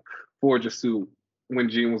thought like Forge a suit when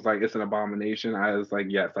Jean was like it's an abomination. I was like,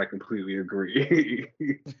 yes, I completely agree.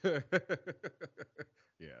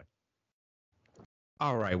 Yeah.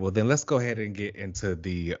 All right, well then let's go ahead and get into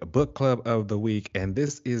the book club of the week, and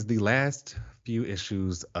this is the last few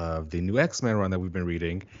issues of the new X-Men run that we've been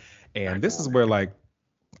reading, and Back this is on where like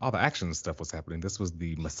all the action stuff was happening. This was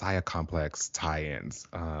the Messiah Complex tie-ins,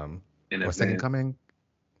 an or Second event. Coming.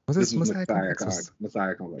 Was This this was Messiah Complex? Was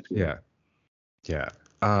Messiah Complex. Yeah. yeah,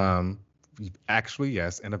 yeah. Um, actually,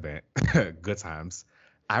 yes, an event. Good times.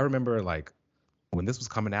 I remember like when this was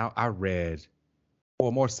coming out, I read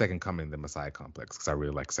well more Second Coming than Messiah Complex because I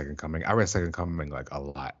really like Second Coming. I read Second Coming like a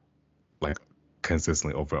lot, like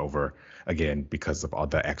consistently over and over again because of all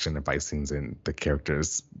the action and fight scenes and the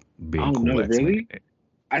characters being Oh cool no, X Men. really?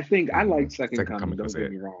 I think I Hmm. like Second Second Coming, Coming don't was get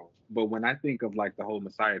it. me wrong. But when I think of like the whole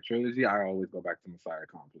Messiah trilogy, I always go back to Messiah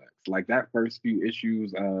Complex. Like that first few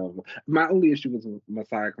issues of my only issue with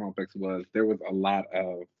Messiah Complex was there was a lot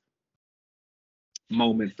of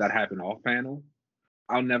moments that happened off panel.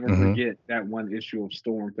 I'll never Hmm. forget that one issue of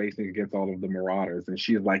Storm facing against all of the Marauders, and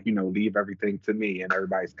she's like, you know, leave everything to me, and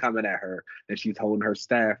everybody's coming at her, and she's holding her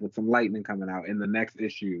staff with some lightning coming out. In the next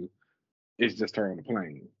issue, it's just her on the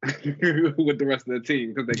plane with the rest of the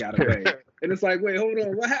team because they got away. And it's like, wait, hold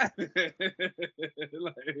on, what happened?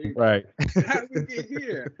 Like, Right. how we get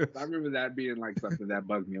here? So I remember that being like something that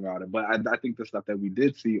bugged me about it. But I think the stuff that we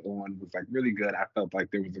did see on was like really good. I felt like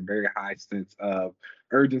there was a very high sense of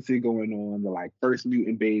urgency going on. The like first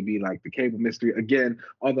mutant baby, like the Cable mystery. Again,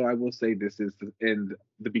 although I will say this is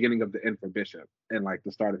the beginning of the end for Bishop and like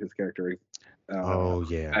the start of his character Oh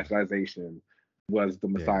yeah. actualization was the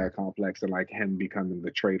Yeah. Messiah complex and like him becoming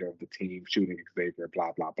the traitor of the team, shooting Xavier,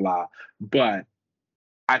 blah blah blah. But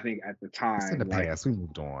I think at the It's in the time, like past. We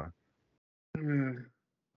moved on.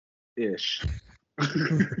 ish,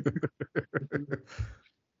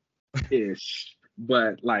 ish.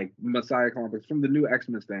 But like Messiah Complex, from the new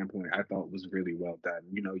X-Men standpoint, I thought was really well done.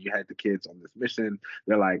 You know, you had the kids on this mission.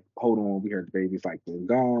 They're like, hold on, we heard the baby's like they're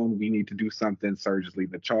gone. We need to do something. Surge is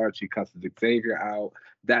leading the charge. She cusses Xavier out.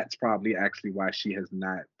 That's probably actually why she has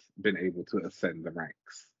not been able to ascend the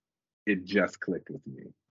ranks. It just clicked with me.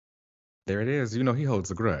 There it is. You know he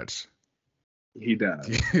holds a grudge. He does.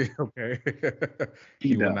 Okay. He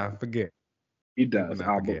He will does. not forget. He He will does. not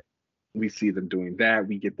But forget. we see them doing that.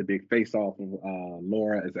 We get the big face off of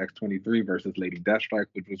Laura as X-23 versus Lady Deathstrike,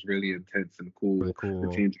 which was really intense and Really cool. The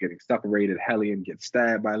cool. teams getting separated. Hellion gets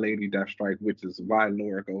stabbed by Lady Deathstrike, which is why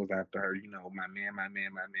Laura goes after her. You know, my man, my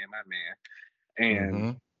man, my man, my man. And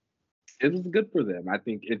Hmm. it was good for them. I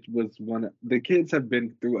think it was the kids have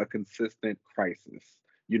been through a consistent crisis.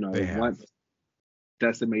 You know, They have. once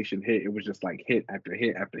decimation hit, it was just like hit after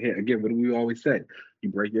hit after hit. Again, what do we always say? You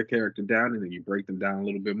break your character down and then you break them down a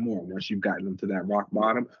little bit more. Once you've gotten them to that rock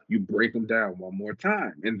bottom, you break them down one more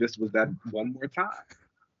time. And this was that one more time.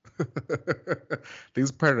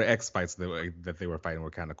 These Predator X fights that they were fighting were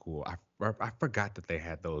kind of cool. I forgot that they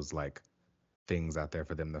had those like things out there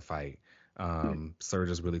for them to fight. Surge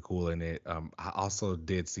is really cool in it. I also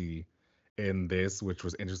did see in this, which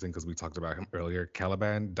was interesting because we talked about him earlier,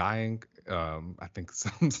 Caliban dying. I think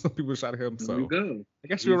some people shot him, There we so go. I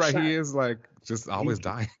guess you're He right. He shot. is like just always He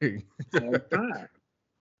dying. all the time.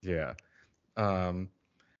 Yeah. Um,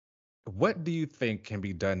 what do you think can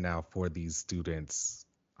be done now for these students?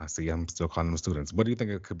 I see I'm still calling them students. What do you think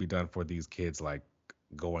it could be done for these kids like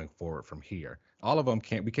going forward from here? All of them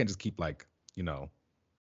can't we can't just keep like, you know,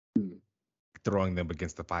 throwing them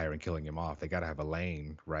against the fire and killing them off. They gotta have a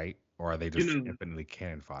lane, right? Or are they You just know, infinitely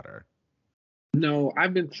cannon fodder? No,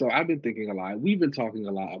 I've been thinking a lot. We've been talking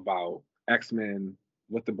a lot about X-Men,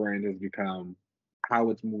 what the brand has become, how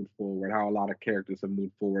it's moved forward, how a lot of characters have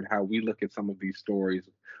moved forward, how we look at some of these stories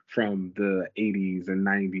from the 80s and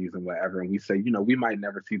 90s and whatever, and we say, we might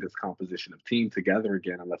never see this composition of team together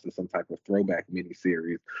again unless it's some type of throwback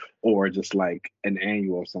miniseries or just like an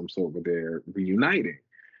annual of some sort where they're reuniting.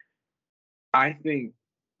 I think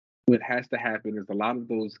what has to happen is a lot of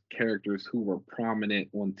those characters who were prominent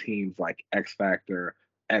on teams like X Factor,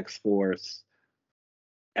 X Force,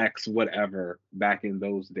 X whatever back in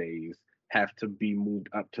those days have to be moved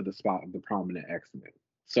up to the spot of the prominent X-Men.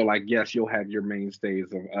 So like yes, you'll have your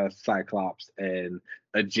mainstays of Cyclops and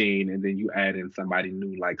a Jean, and then you add in somebody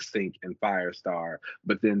new like Sync and Firestar.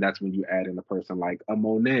 But then that's when you add in a person like a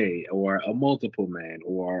Monet or a Multiple Man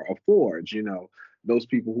or a Forge. Those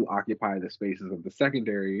people who occupy the spaces of the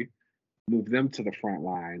secondary, move them to the front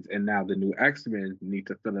lines, and now the new X-Men need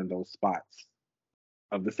to fill in those spots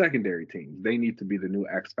of the secondary teams. They need to be the new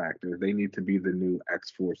X Factors. They need to be the new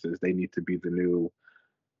X Forces. They need to be the new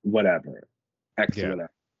whatever, X Yeah.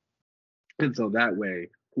 whatever. And so that way,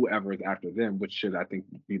 whoever is after them, which should I think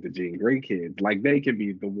be the Jean Grey kids, like they can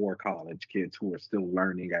be the War College kids who are still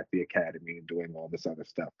learning at the academy and doing all this other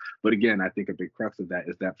stuff. But again, I think a big crux of that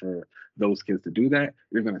is that for those kids to do that,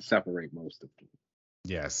 you're going to separate most of them.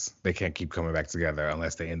 Yes, they can't keep coming back together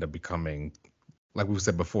unless they end up becoming, like we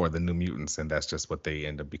said before, the New Mutants, and that's just what they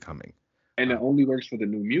end up becoming. And it Uh, only works for the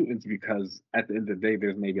New Mutants because at the end of the day,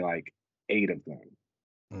 there's maybe like 8 of them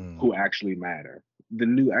mm. who actually matter. The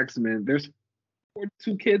new X-Men, there's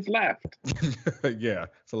 42 kids left. Yeah,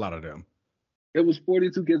 it's a lot of them. It was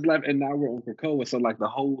 42 kids left, and now we're on Krakoa. So like the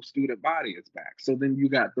whole student body is back. So then you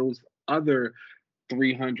got those other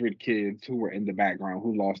 300 kids who were in the background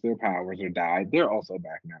who lost their powers or died. They're also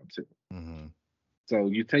back now too. Hmm. So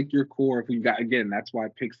you take your core of who you got. Again, that's why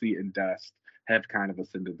Pixie and Dust have kind of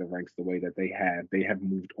ascended the ranks the way that they have. They have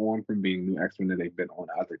moved on from being new X-Men and they've been on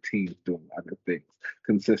other teams doing other things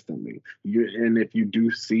consistently. And if you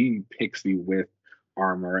do see Pixie with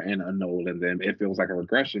Armor and Anole and them, it feels like a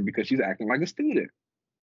regression because she's acting like a student.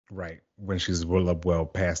 Right. When she's well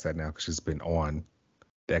past that now because she's been on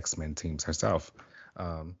the X-Men teams herself.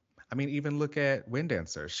 I mean, even look at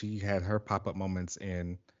Windancer. She had her pop-up moments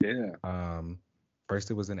in Yeah. um first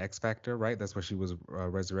it was in X Factor, right? That's where she was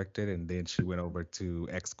resurrected, and then she went over to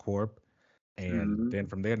X Corp, and Hmm. then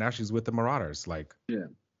from there now she's with the Marauders. Like, Yeah.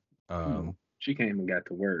 um, She came and got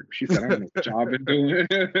to work. She said, I don't know what y'all been doing.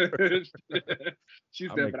 she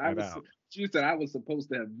I'll said, make but that out. she said, I was supposed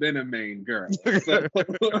to have been a main girl. So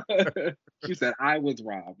she said, I was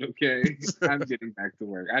robbed. Okay. I'm getting back to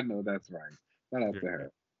work. I know that's right. Shout out to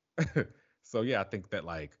her. Yeah. So yeah, I think that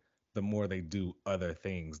like the more they do other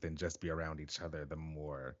things than just be around each other, the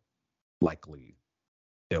more likely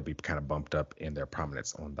they'll be kind of bumped up in their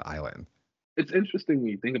prominence on the island. It's interesting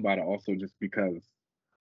when you think about it also just because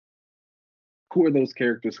who are those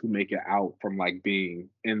characters who make it out from like being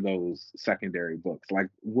in those secondary books? Like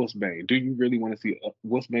Wolfsbane. Do you really want to see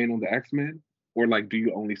Wolfsbane on the X-Men? Or like do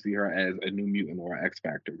you only see her as a new mutant or an X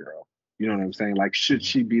Factor girl? You know what I'm saying? Like, should Mhm.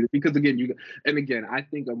 she be? Because again, and again, I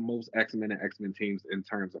think of most X-Men and X-Men teams in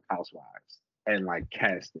terms of housewives and like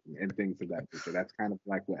casting and things of that nature. That's kind of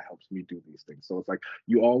like what helps me do these things. So it's like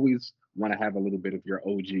you always want to have a little bit of your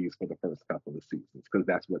OGs for the first couple of seasons because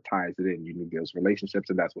that's what ties it in. You need those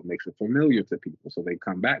relationships and that's what makes it familiar to people. So they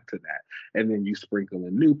come back to that. And then you sprinkle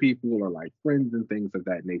in new people or like friends and things of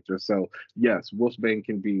that nature. So yes, Wolfsbane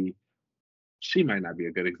can be, she might not be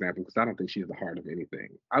a good example because I don't think she's the heart of anything.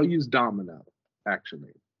 I'll use Domino,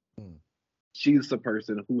 actually. Mm. She's the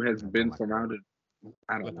person who has I don't been like her. surrounded.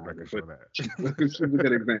 I don't Let the mind her, record but show that. she's a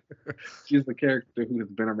good example. She's the character who has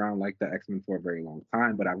been around like the X-Men for a very long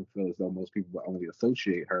time, but I would feel as though most people would only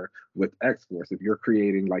associate her with X-Force. If you're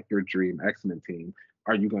creating like your dream X-Men team,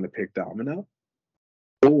 are you going to pick Domino?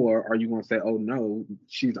 Or are you going to say, oh no,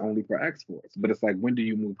 she's only for X Force? But it's like, when do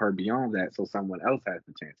you move her beyond that so someone else has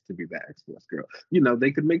the chance to be that X Force girl?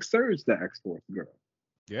 They could make Surge the X Force girl,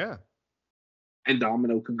 Yeah. and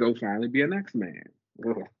Domino could go finally be an X Man.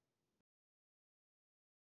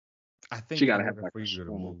 I She think got in to have order like for a you to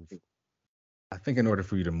strong move, team. I think in order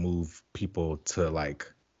for you to move people to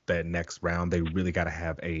like that next round, they really got to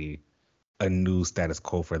have a new status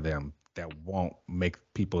quo for them that won't make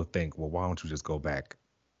people think, well, why don't you just go back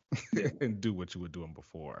Yeah, and do what you were doing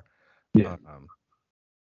before? yeah. Um,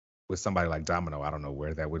 with somebody like Domino, I don't know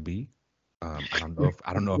where that would be. I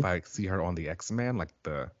don't know if I see her on the X-Men, like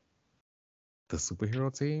the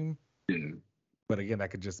superhero team. Yeah. But again,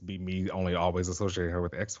 that could just be me only always associating her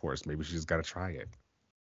with X-Force. Maybe she just got to try it.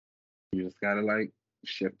 You just gotta like.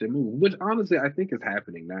 shift and move, which honestly I think is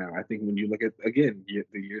happening now. I think when you look at again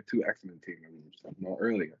the year two X-Men team I was talking about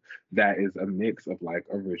earlier, that is a mix of like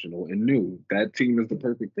original and new. That team is the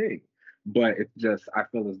perfect thing. But it's just I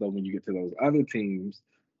feel as though when you get to those other teams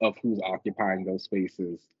of who's occupying those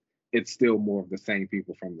spaces, it's still more of the same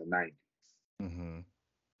people from the 90s. Mm-hmm.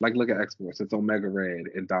 Like look at X Force, it's Omega Red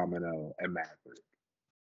and Domino and Maverick.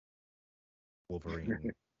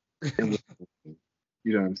 Wolverine. And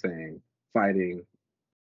you know what I'm saying? Fighting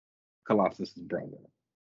Colossus's brother.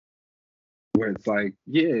 Where it's like,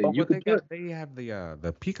 yeah, Oh, you but could put. they have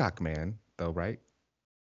the Peacock Man though, right?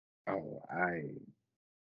 Oh, I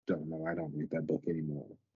don't know. I don't read that book anymore.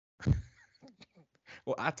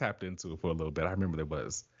 Well, I tapped into it for a little bit. I remember there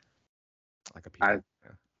was like a I Peacock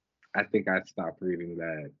Man. I think I stopped reading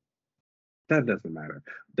that. That doesn't matter.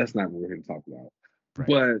 That's not what we're here to talk about. Right.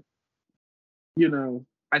 But you know,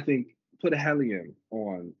 I think put a Hellion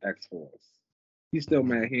on X Force. He's still Mhm.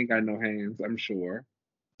 mad. He ain't got no hands. I'm sure.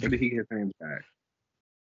 Or did he get his hands back?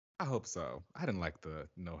 I hope so. I didn't like the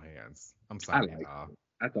no hands. I'm I sorry, liked y'all. it.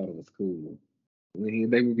 I thought it was cool. They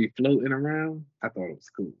would be floating around, I thought it was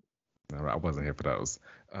cool. No, I wasn't here for those.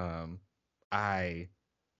 Um, I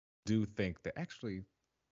do think that actually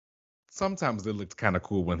sometimes it looked kind of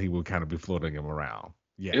cool when he would kind of be floating him around.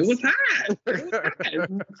 It was Yes. hot. It was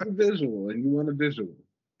hot. It's a visual, and you want a visual.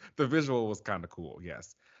 The visual was kind of cool,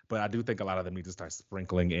 yes. But I do think a lot of them need to start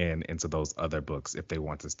sprinkling into those other books if they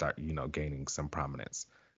want to start, gaining some prominence.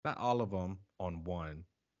 Not all of them on one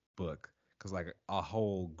book, because like a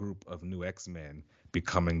whole group of new X-Men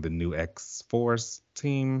becoming the new X-Force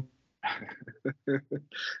team.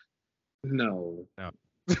 No. No.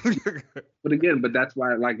 But that's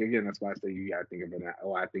why, like, again, that's why I say you gotta think of it.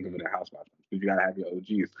 I think of it as Housewives because you gotta have your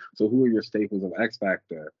OGs. So who are your staples of X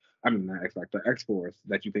Factor? I mean, not X Factor, X Force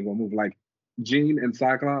that you think will move? Like Jean and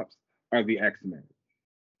Cyclops are the X Men.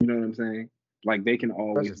 You know what I'm saying? Like they can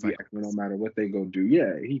always Especially be X Men no Cyclops. matter what they go do.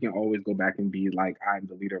 Yeah, he can always go back and be like, I'm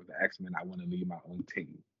the leader of the X Men. I want to lead my own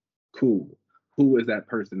team. Cool. Who is that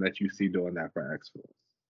person that you see doing that for X Force?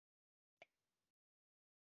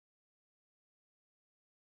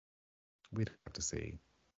 We'd have to see.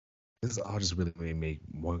 This is all just really made me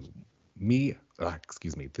want me.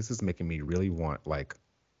 Excuse me. This is making me really want like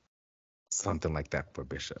something like that for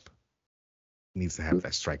Bishop. He needs to have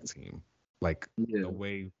that strike team. Like Yeah, the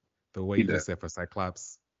way the way he you does. just said for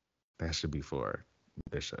Cyclops, that should be for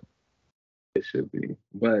Bishop. It should be.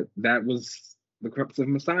 But that was the crux of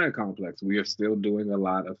Messiah Complex. We are still doing a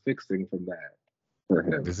lot of fixing from that for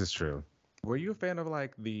him. This is true. Were you a fan of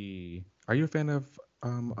like the? Are you a fan of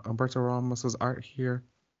Umberto Ramos's art here?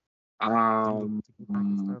 The little Um,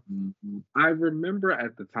 pocket stuff. I remember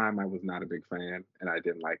at the time I was not a big fan and I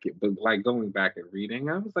didn't like it, but like going back and reading,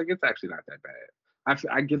 I was like, it's actually not that bad.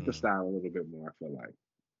 I get the Mm. style a little bit more. I feel like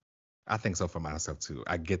I think so for myself too.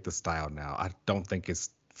 I get the style now. I don't think it's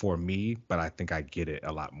for me, but I think I get it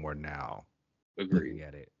a lot more now, agreed. looking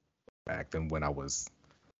at it back than when I was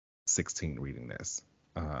 16 reading this.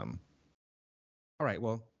 Um, all right,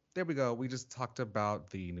 well, there we go. We just talked about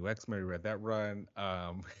the new X-Men. We read that run.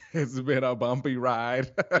 It's been a bumpy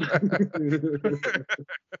ride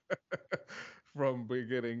from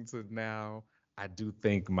beginning to now. I do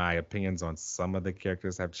think my opinions on some of the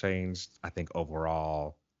characters have changed. I think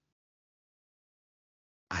overall,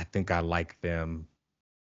 I think I like them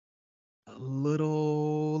a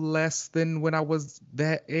little less than when I was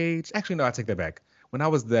that age. Actually, no, I take that back. When I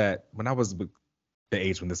was the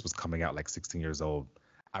age when this was coming out, like 16 years old,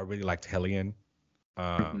 I really liked Hellion.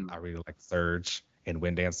 I really liked Surge and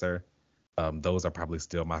Wind Dancer. Those are probably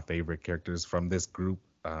still my favorite characters from this group.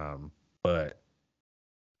 But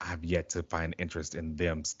I've yet to find interest in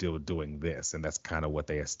them still doing this, and that's kind of what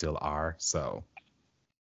they still are. So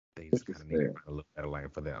they This just is kind of need to fair. find a little better lane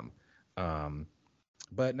for them. Um,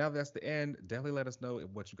 but now that's the end. Definitely let us know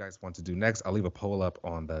what you guys want to do next. I'll leave a poll up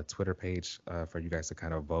on the Twitter page for you guys to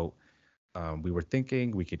kind of vote. We were thinking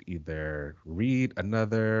we could either read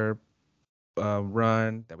another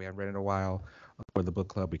run that we haven't read in a while for the book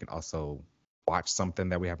club. We can also watch something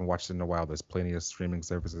that we haven't watched in a while. There's plenty of streaming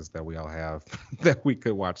services that we all have that we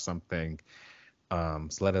could watch something. So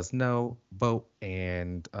let us know, vote,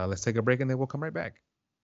 and let's take a break and then we'll come right back.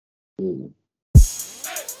 Ooh.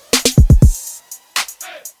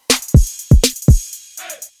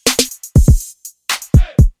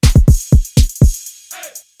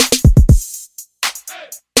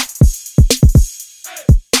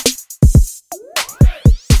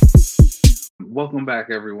 Welcome back,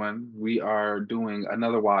 everyone. We are doing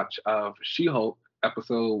another watch of She-Hulk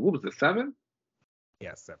episode. What was it, 7?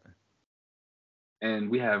 Yeah, 7. And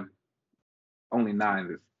we have only 9.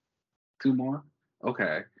 There's 2 more.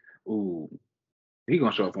 Okay. Ooh, he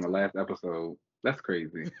gonna show up on the last episode. That's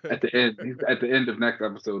crazy. At the end, at the end of next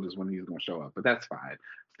episode is when he's gonna show up, but that's fine.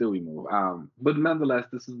 Still, we move. But nonetheless,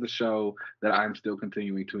 this is the show that I'm still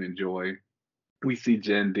continuing to enjoy. We see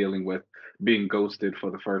Jen dealing with being ghosted for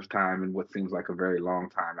the first time in what seems like a very long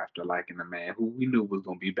time after liking a man who we knew was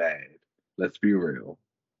gonna be bad. Let's be real.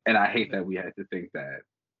 And I hate that we had to think that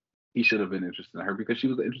he should have been interested in her because she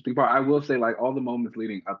was the interesting part. I will say, like, all the moments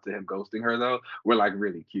leading up to him ghosting her though were like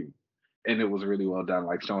really cute. And it was really well done,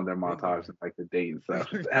 like showing their montage Really? and like the date and stuff,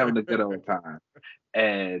 just having a good old time.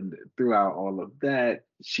 And throughout all of that,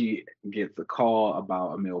 she gets a call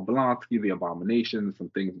about Emil Blonsky, the abomination, some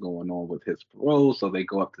things going on with his parole. So they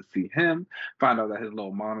go up to see him, find out that his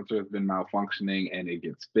little monitor has been malfunctioning and it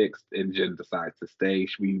gets fixed. And Jen decides to stay.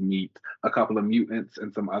 We meet a couple of mutants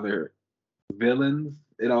and some other villains,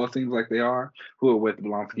 it all seems like they are, who are with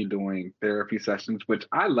Blonsky doing therapy sessions, which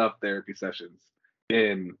I love therapy sessions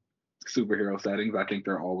in superhero settings. I think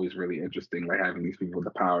they're always really interesting, like having these people with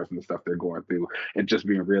the powers and the stuff they're going through and just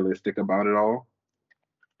being realistic about it all.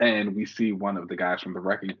 And we see one of the guys from the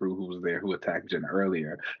wrecking crew who was there who attacked Jen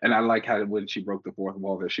earlier. And I like how when she broke the fourth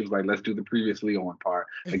wall there, she was like, let's do the previously on part.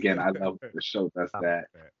 Again, I love the show does I like that.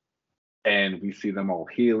 that. And we see them all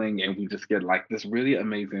healing, and we just get like this really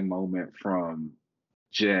amazing moment from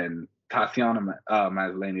Jen. Tatiana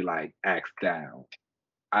Maslany like acts down.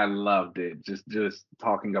 I loved it. Just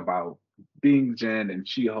talking about being Jen and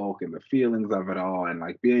She-Hulk and the feelings of it all and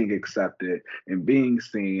like being accepted and being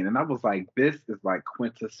seen. And I was like, this is like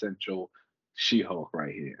quintessential She-Hulk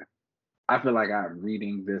right here. I feel like I'm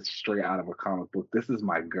reading this straight out of a comic book. This is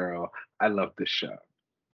my girl. I love this show.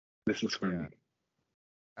 This is for Yeah. me.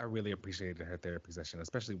 I really appreciated her therapy session,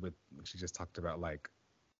 especially with she just talked about like,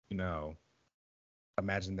 you know,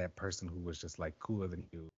 imagine that person who was just like cooler than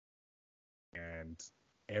you and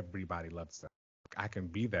everybody loves them. I can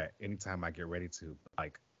be that anytime I get ready to.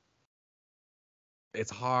 Like,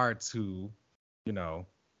 it's hard to, you know,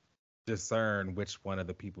 discern which one of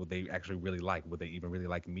the people they actually really like. Would they even really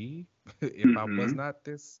like me if I was Hmm. not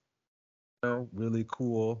this, really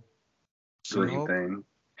cool Green She-Hulk? thing.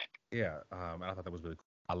 Yeah, I thought that was really cool.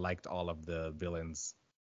 I liked all of the villains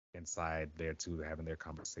inside there too, having their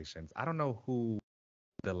conversations. I don't know who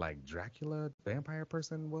the like Dracula vampire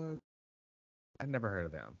person was. I never heard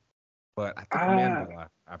of them, but I think Ah, Manbo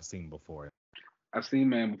I've seen before. I've seen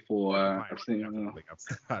Man before. Porcupine, I've seen definitely.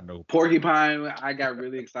 I know. Porcupine. I got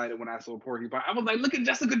really excited when I saw Porcupine. I was like, look at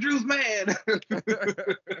Jessica Drew's man.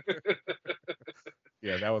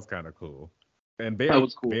 Yeah, that was kind of cool, and That very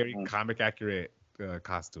was cool. very comic accurate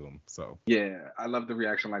costume. So Yeah, I love the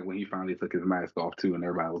reaction like when he finally took his mask off too, and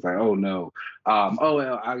everybody was like, "Oh no!" OL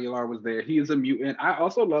Aguilar was there. He is a mutant. I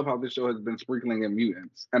also love how this show has been sprinkling in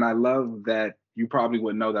mutants, and I love that you probably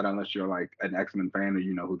wouldn't know that unless you're like an X-Men fan or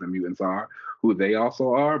you know who the mutants are, who they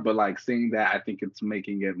also are. But like seeing that, I think it's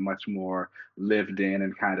making it much more lived in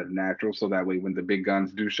and kind of natural. So that way, when the big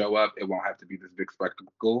guns do show up, it won't have to be this big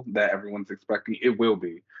spectacle that everyone's expecting. It will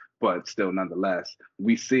be, but still, nonetheless,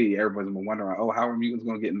 we see everybody's been wondering, oh, how are mutants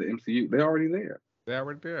going to get in the MCU? They're already there they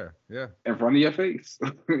were there. Yeah. in front of your face.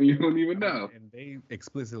 You don't even I mean, know. and they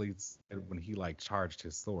explicitly said when he like charged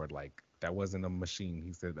his sword, like that wasn't a machine.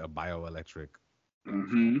 He said a bioelectric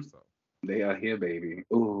Hmm. charge. So They are here, baby.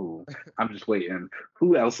 Ooh, I'm just waiting.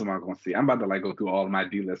 Who else am I going to see? I'm about to like go through all my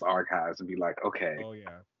D-list archives and be like, okay, oh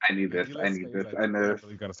yeah, I need the this. I D-list need names this. are I know this.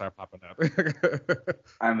 definitely gonna start popping up.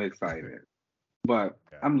 I'm excited, but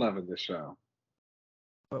Yeah. I'm loving this show.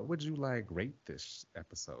 What would you like rate this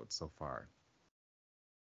episode so far?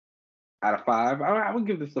 Out of five, I would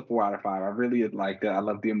give this a 4 out of 5. I really liked it. I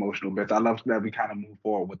love the emotional bits. I love that we kind of move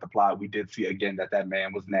forward with the plot. We did see again that that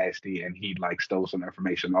man was nasty and he like stole some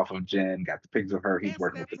information off of Jen, got the pics of her. He's And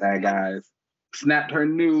working with snap the her bad guys, nudes. snapped her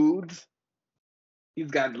nudes.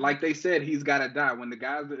 He's got, like they said, he's got to die. When the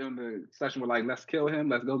guys in the session were like, let's kill him,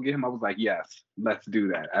 let's go get him, I was like, yes, let's do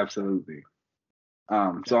that. Absolutely. So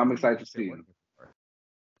Now, I'm who do you excited to think they're see him. working for?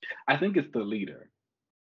 I think it's the leader.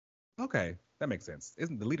 Okay, that makes sense.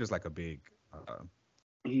 Isn't the leader's like a big? Uh,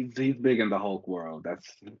 He's big in the Hulk world. That's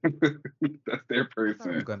that's their I thought it was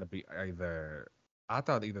person. gonna be either. I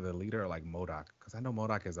thought either the leader or like Modoc, because I know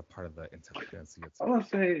Modoc is a part of the intelligentsia I too. would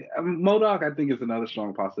say Modoc. I think is another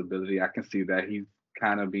strong possibility. I can see that he's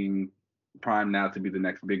kind of being primed now to be the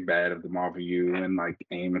next big bad of the Marvel U, and like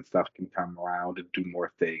AIM and stuff can come around and do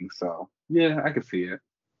more things. So yeah, I can see it.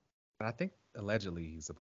 And I think allegedly he's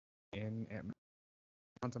in Ant-Man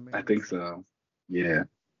I Quantumania, think so so. Yeah,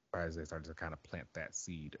 as they started to kind of plant that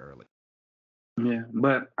seed early. yeah.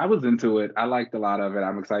 But I was into it. I liked a lot of it.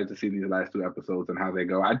 I'm excited to see these last two episodes and how they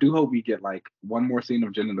go. I do hope we get like one more scene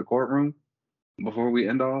of Jen in the courtroom. before we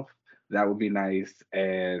end off, that would be nice.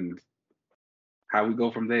 And how we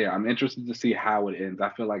go from there. I'm interested to see how it ends. I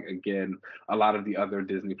feel like again, a lot of the other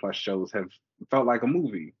Disney Plus shows have felt like a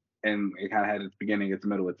movie. And it kind of had its beginning, its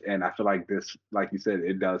middle, its end. I feel like this, like you said,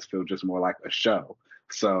 it does feel just more like a show.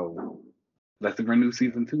 So let's renew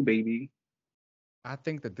season two, baby. I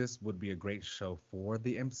think that this would be a great show for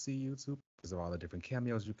the MCU too, because of all the different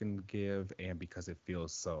cameos you can give, and because it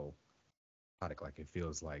feels so like it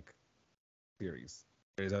feels like series.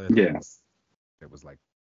 There's other Yeah, things that was like,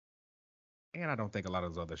 and I don't think a lot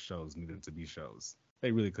of those other shows needed to be shows.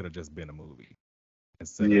 They really could have just been a movie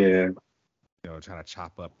instead of yeah. trying to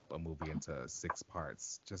chop up a movie into 6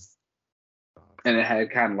 parts. Just And it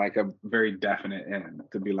had kind of like a very definite end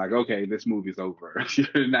to be like, okay, this movie's over.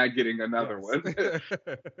 You're not getting another yes,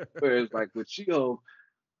 one. Whereas like with She-Hulk,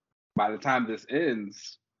 by the time this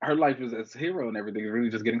ends, her life is as a hero and everything is really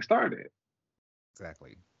just getting started.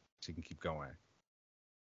 exactly. She can keep going.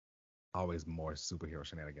 Always more superhero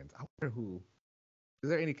shenanigans. I wonder who. Is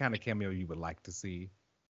there any kind of cameo you would like to see,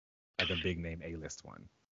 like a big name A-list one?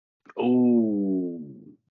 Oh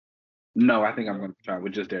no, I think I'm going to try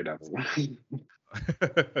with just Daredevil.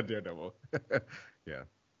 Daredevil. Yeah.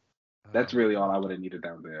 That's Um, really all I would have needed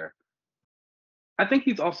down there. I think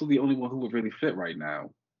he's also the only one who would really fit right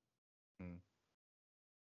now. hmm.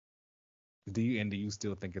 Do you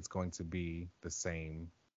still think it's going to be the same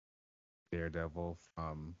Daredevil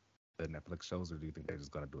from the Netflix shows, or do you think they're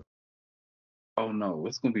just gonna do it? Oh no,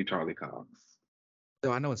 it's going to be Charlie Cox.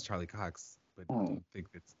 No, I know it's Charlie Cox, but do Oh, you think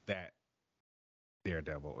it's that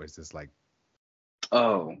Daredevil, or is this like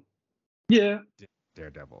oh, yeah.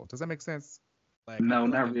 Daredevil? Does that make sense? Like, I No,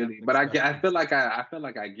 feel like not the really. Netflix But stuff I feel is. like I feel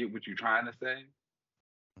like I get what you're trying to say.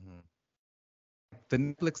 Mhm. The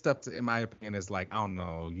Netflix stuff, in my opinion, is like I don't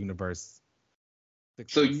know, Universe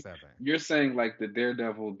six So one seven. you're saying like the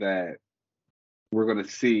Daredevil that we're going to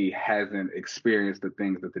see hasn't experienced the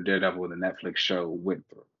things that the Daredevil in the Netflix show went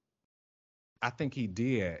through. I think he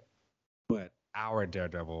did, but our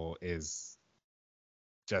Daredevil is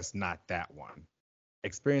just not that one.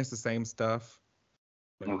 Experience the same stuff,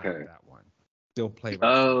 but not Okay. that one. Still play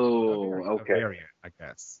Oh, a okay. variant, I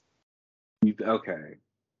guess. Okay.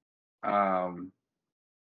 Um,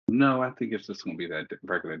 no, I think it's just gonna be that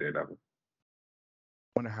regular Daredevil.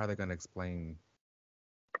 Wonder how they're gonna explain.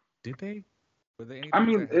 Did they? Were there any I things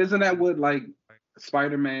mean, that happened? isn't that what like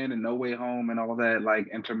Spider-Man and No Way Home and all that like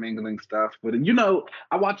intermingling stuff? But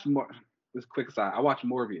I watched more. This quick side, I watched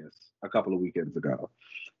Morbius a couple of weekends ago,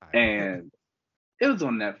 and it was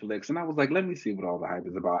on Netflix, and I was like, let me see what all the hype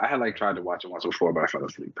is about. I had like Right. tried to watch it once before, but I fell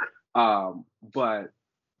asleep. But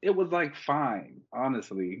it was like fine,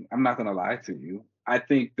 honestly. I'm not gonna lie to you. I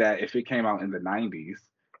think that if it came out in the '90s,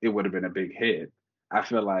 it would have been a big hit. I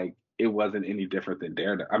feel like it wasn't any different than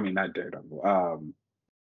Daredevil. I mean, not Daredevil.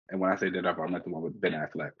 And when I say Daredevil, I meant the one with Ben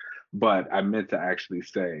Affleck. But I meant to actually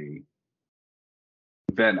say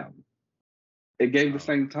Venom. It gave the Oh,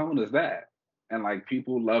 same tone as that. And like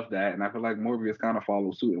people love that. And I feel like Morbius kind of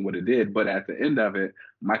followed suit in what it did. But at the end of it,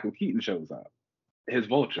 Michael Keaton shows up, his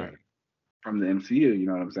Vulture right. from the MCU, you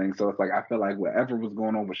know what I'm saying? So it's like I feel like whatever was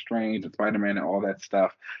going on with Strange and Spider-Man and all that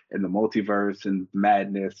stuff and the multiverse and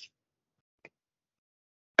madness,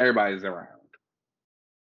 everybody's around.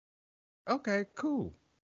 Okay, cool.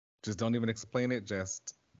 Just don't even explain it.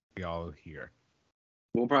 Just be all here.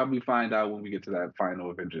 We'll probably find out when we get to that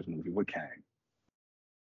final Avengers movie with Kang.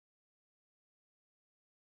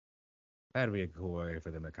 That'd be a cool way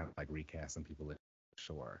for them to kind of like recast some people.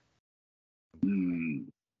 Sure. Hmm.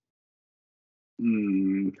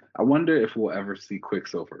 I wonder if we'll ever see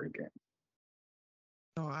Quicksilver again.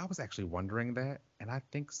 No, I was actually wondering that, and I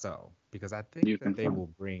think so because I think You that think they so? will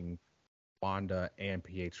bring Wanda and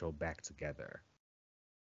Pietro back together.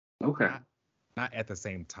 Okay. Not not at the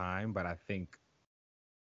same time, but I think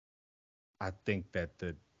that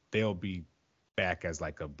they'll be back as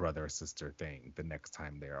like a brother or sister thing the next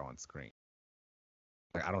time they're on screen.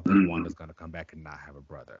 Like I don't think Mm. Wanda's gonna come back and not have a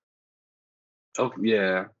brother. Oh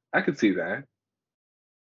yeah, I could see that.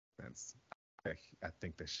 Since I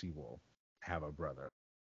think that she will have a brother.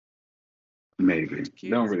 Maybe. Which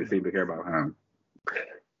Don't kids? really Who seem to care knows? about him.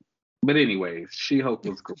 But anyways, She-Hulk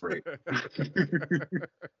was great.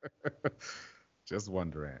 Just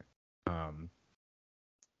wondering. Um,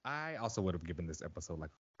 I also would have given this episode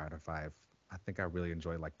like 5 out of 5. I think I really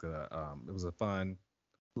enjoyed like the it was a fun,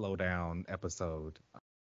 slow down episode.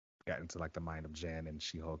 Got into like the mind of Jen and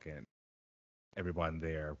She-Hulk, and everyone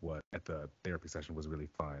there what at the therapy session was really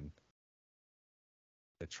fun.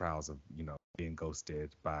 The trials of, being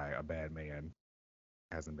ghosted by a bad man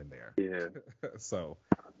hasn't been there. Yeah. So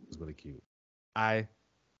it was really cute. I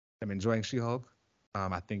I'm enjoying She-Hulk.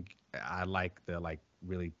 I think I like the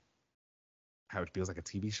really how it feels like a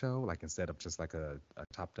TV show, like instead of just like a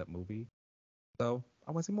topped up movie. So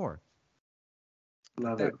I want to see more. But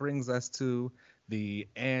Love it. that brings us to the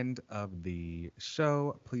end of the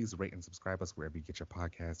show. Please rate and subscribe us wherever you get your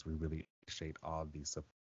podcasts. We really appreciate all the support.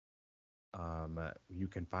 You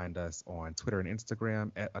can find us on Twitter and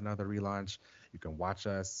Instagram at Another Relaunch. You can watch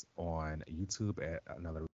us on YouTube at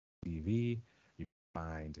Another TV. You can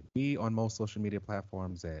find me on most social media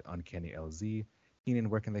platforms at Uncanny LZ. Keenan,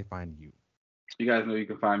 where can they find you? You guys know you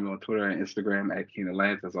can find me on Twitter and Instagram at Keenan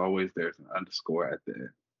Lance. As always, there's an underscore at the end.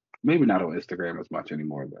 Maybe not on Instagram as much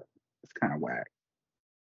anymore, but it's kind of whack.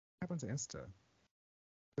 What happened to Insta?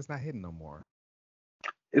 It's not hidden no more.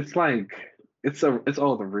 It's like it's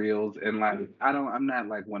all the reels and like I'm not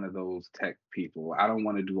like one of those tech people. I don't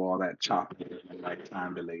want to do all that chopping and like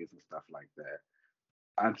time delays and stuff like that.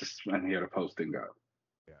 I'm here to post and go.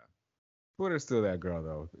 Yeah. Twitter's still that girl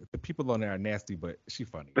though. The people on there are nasty, but she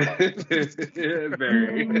funny.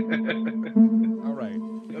 Very. All right.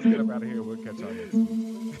 Let's get up out of here. We'll catch y'all next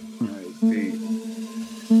week. All right, peace.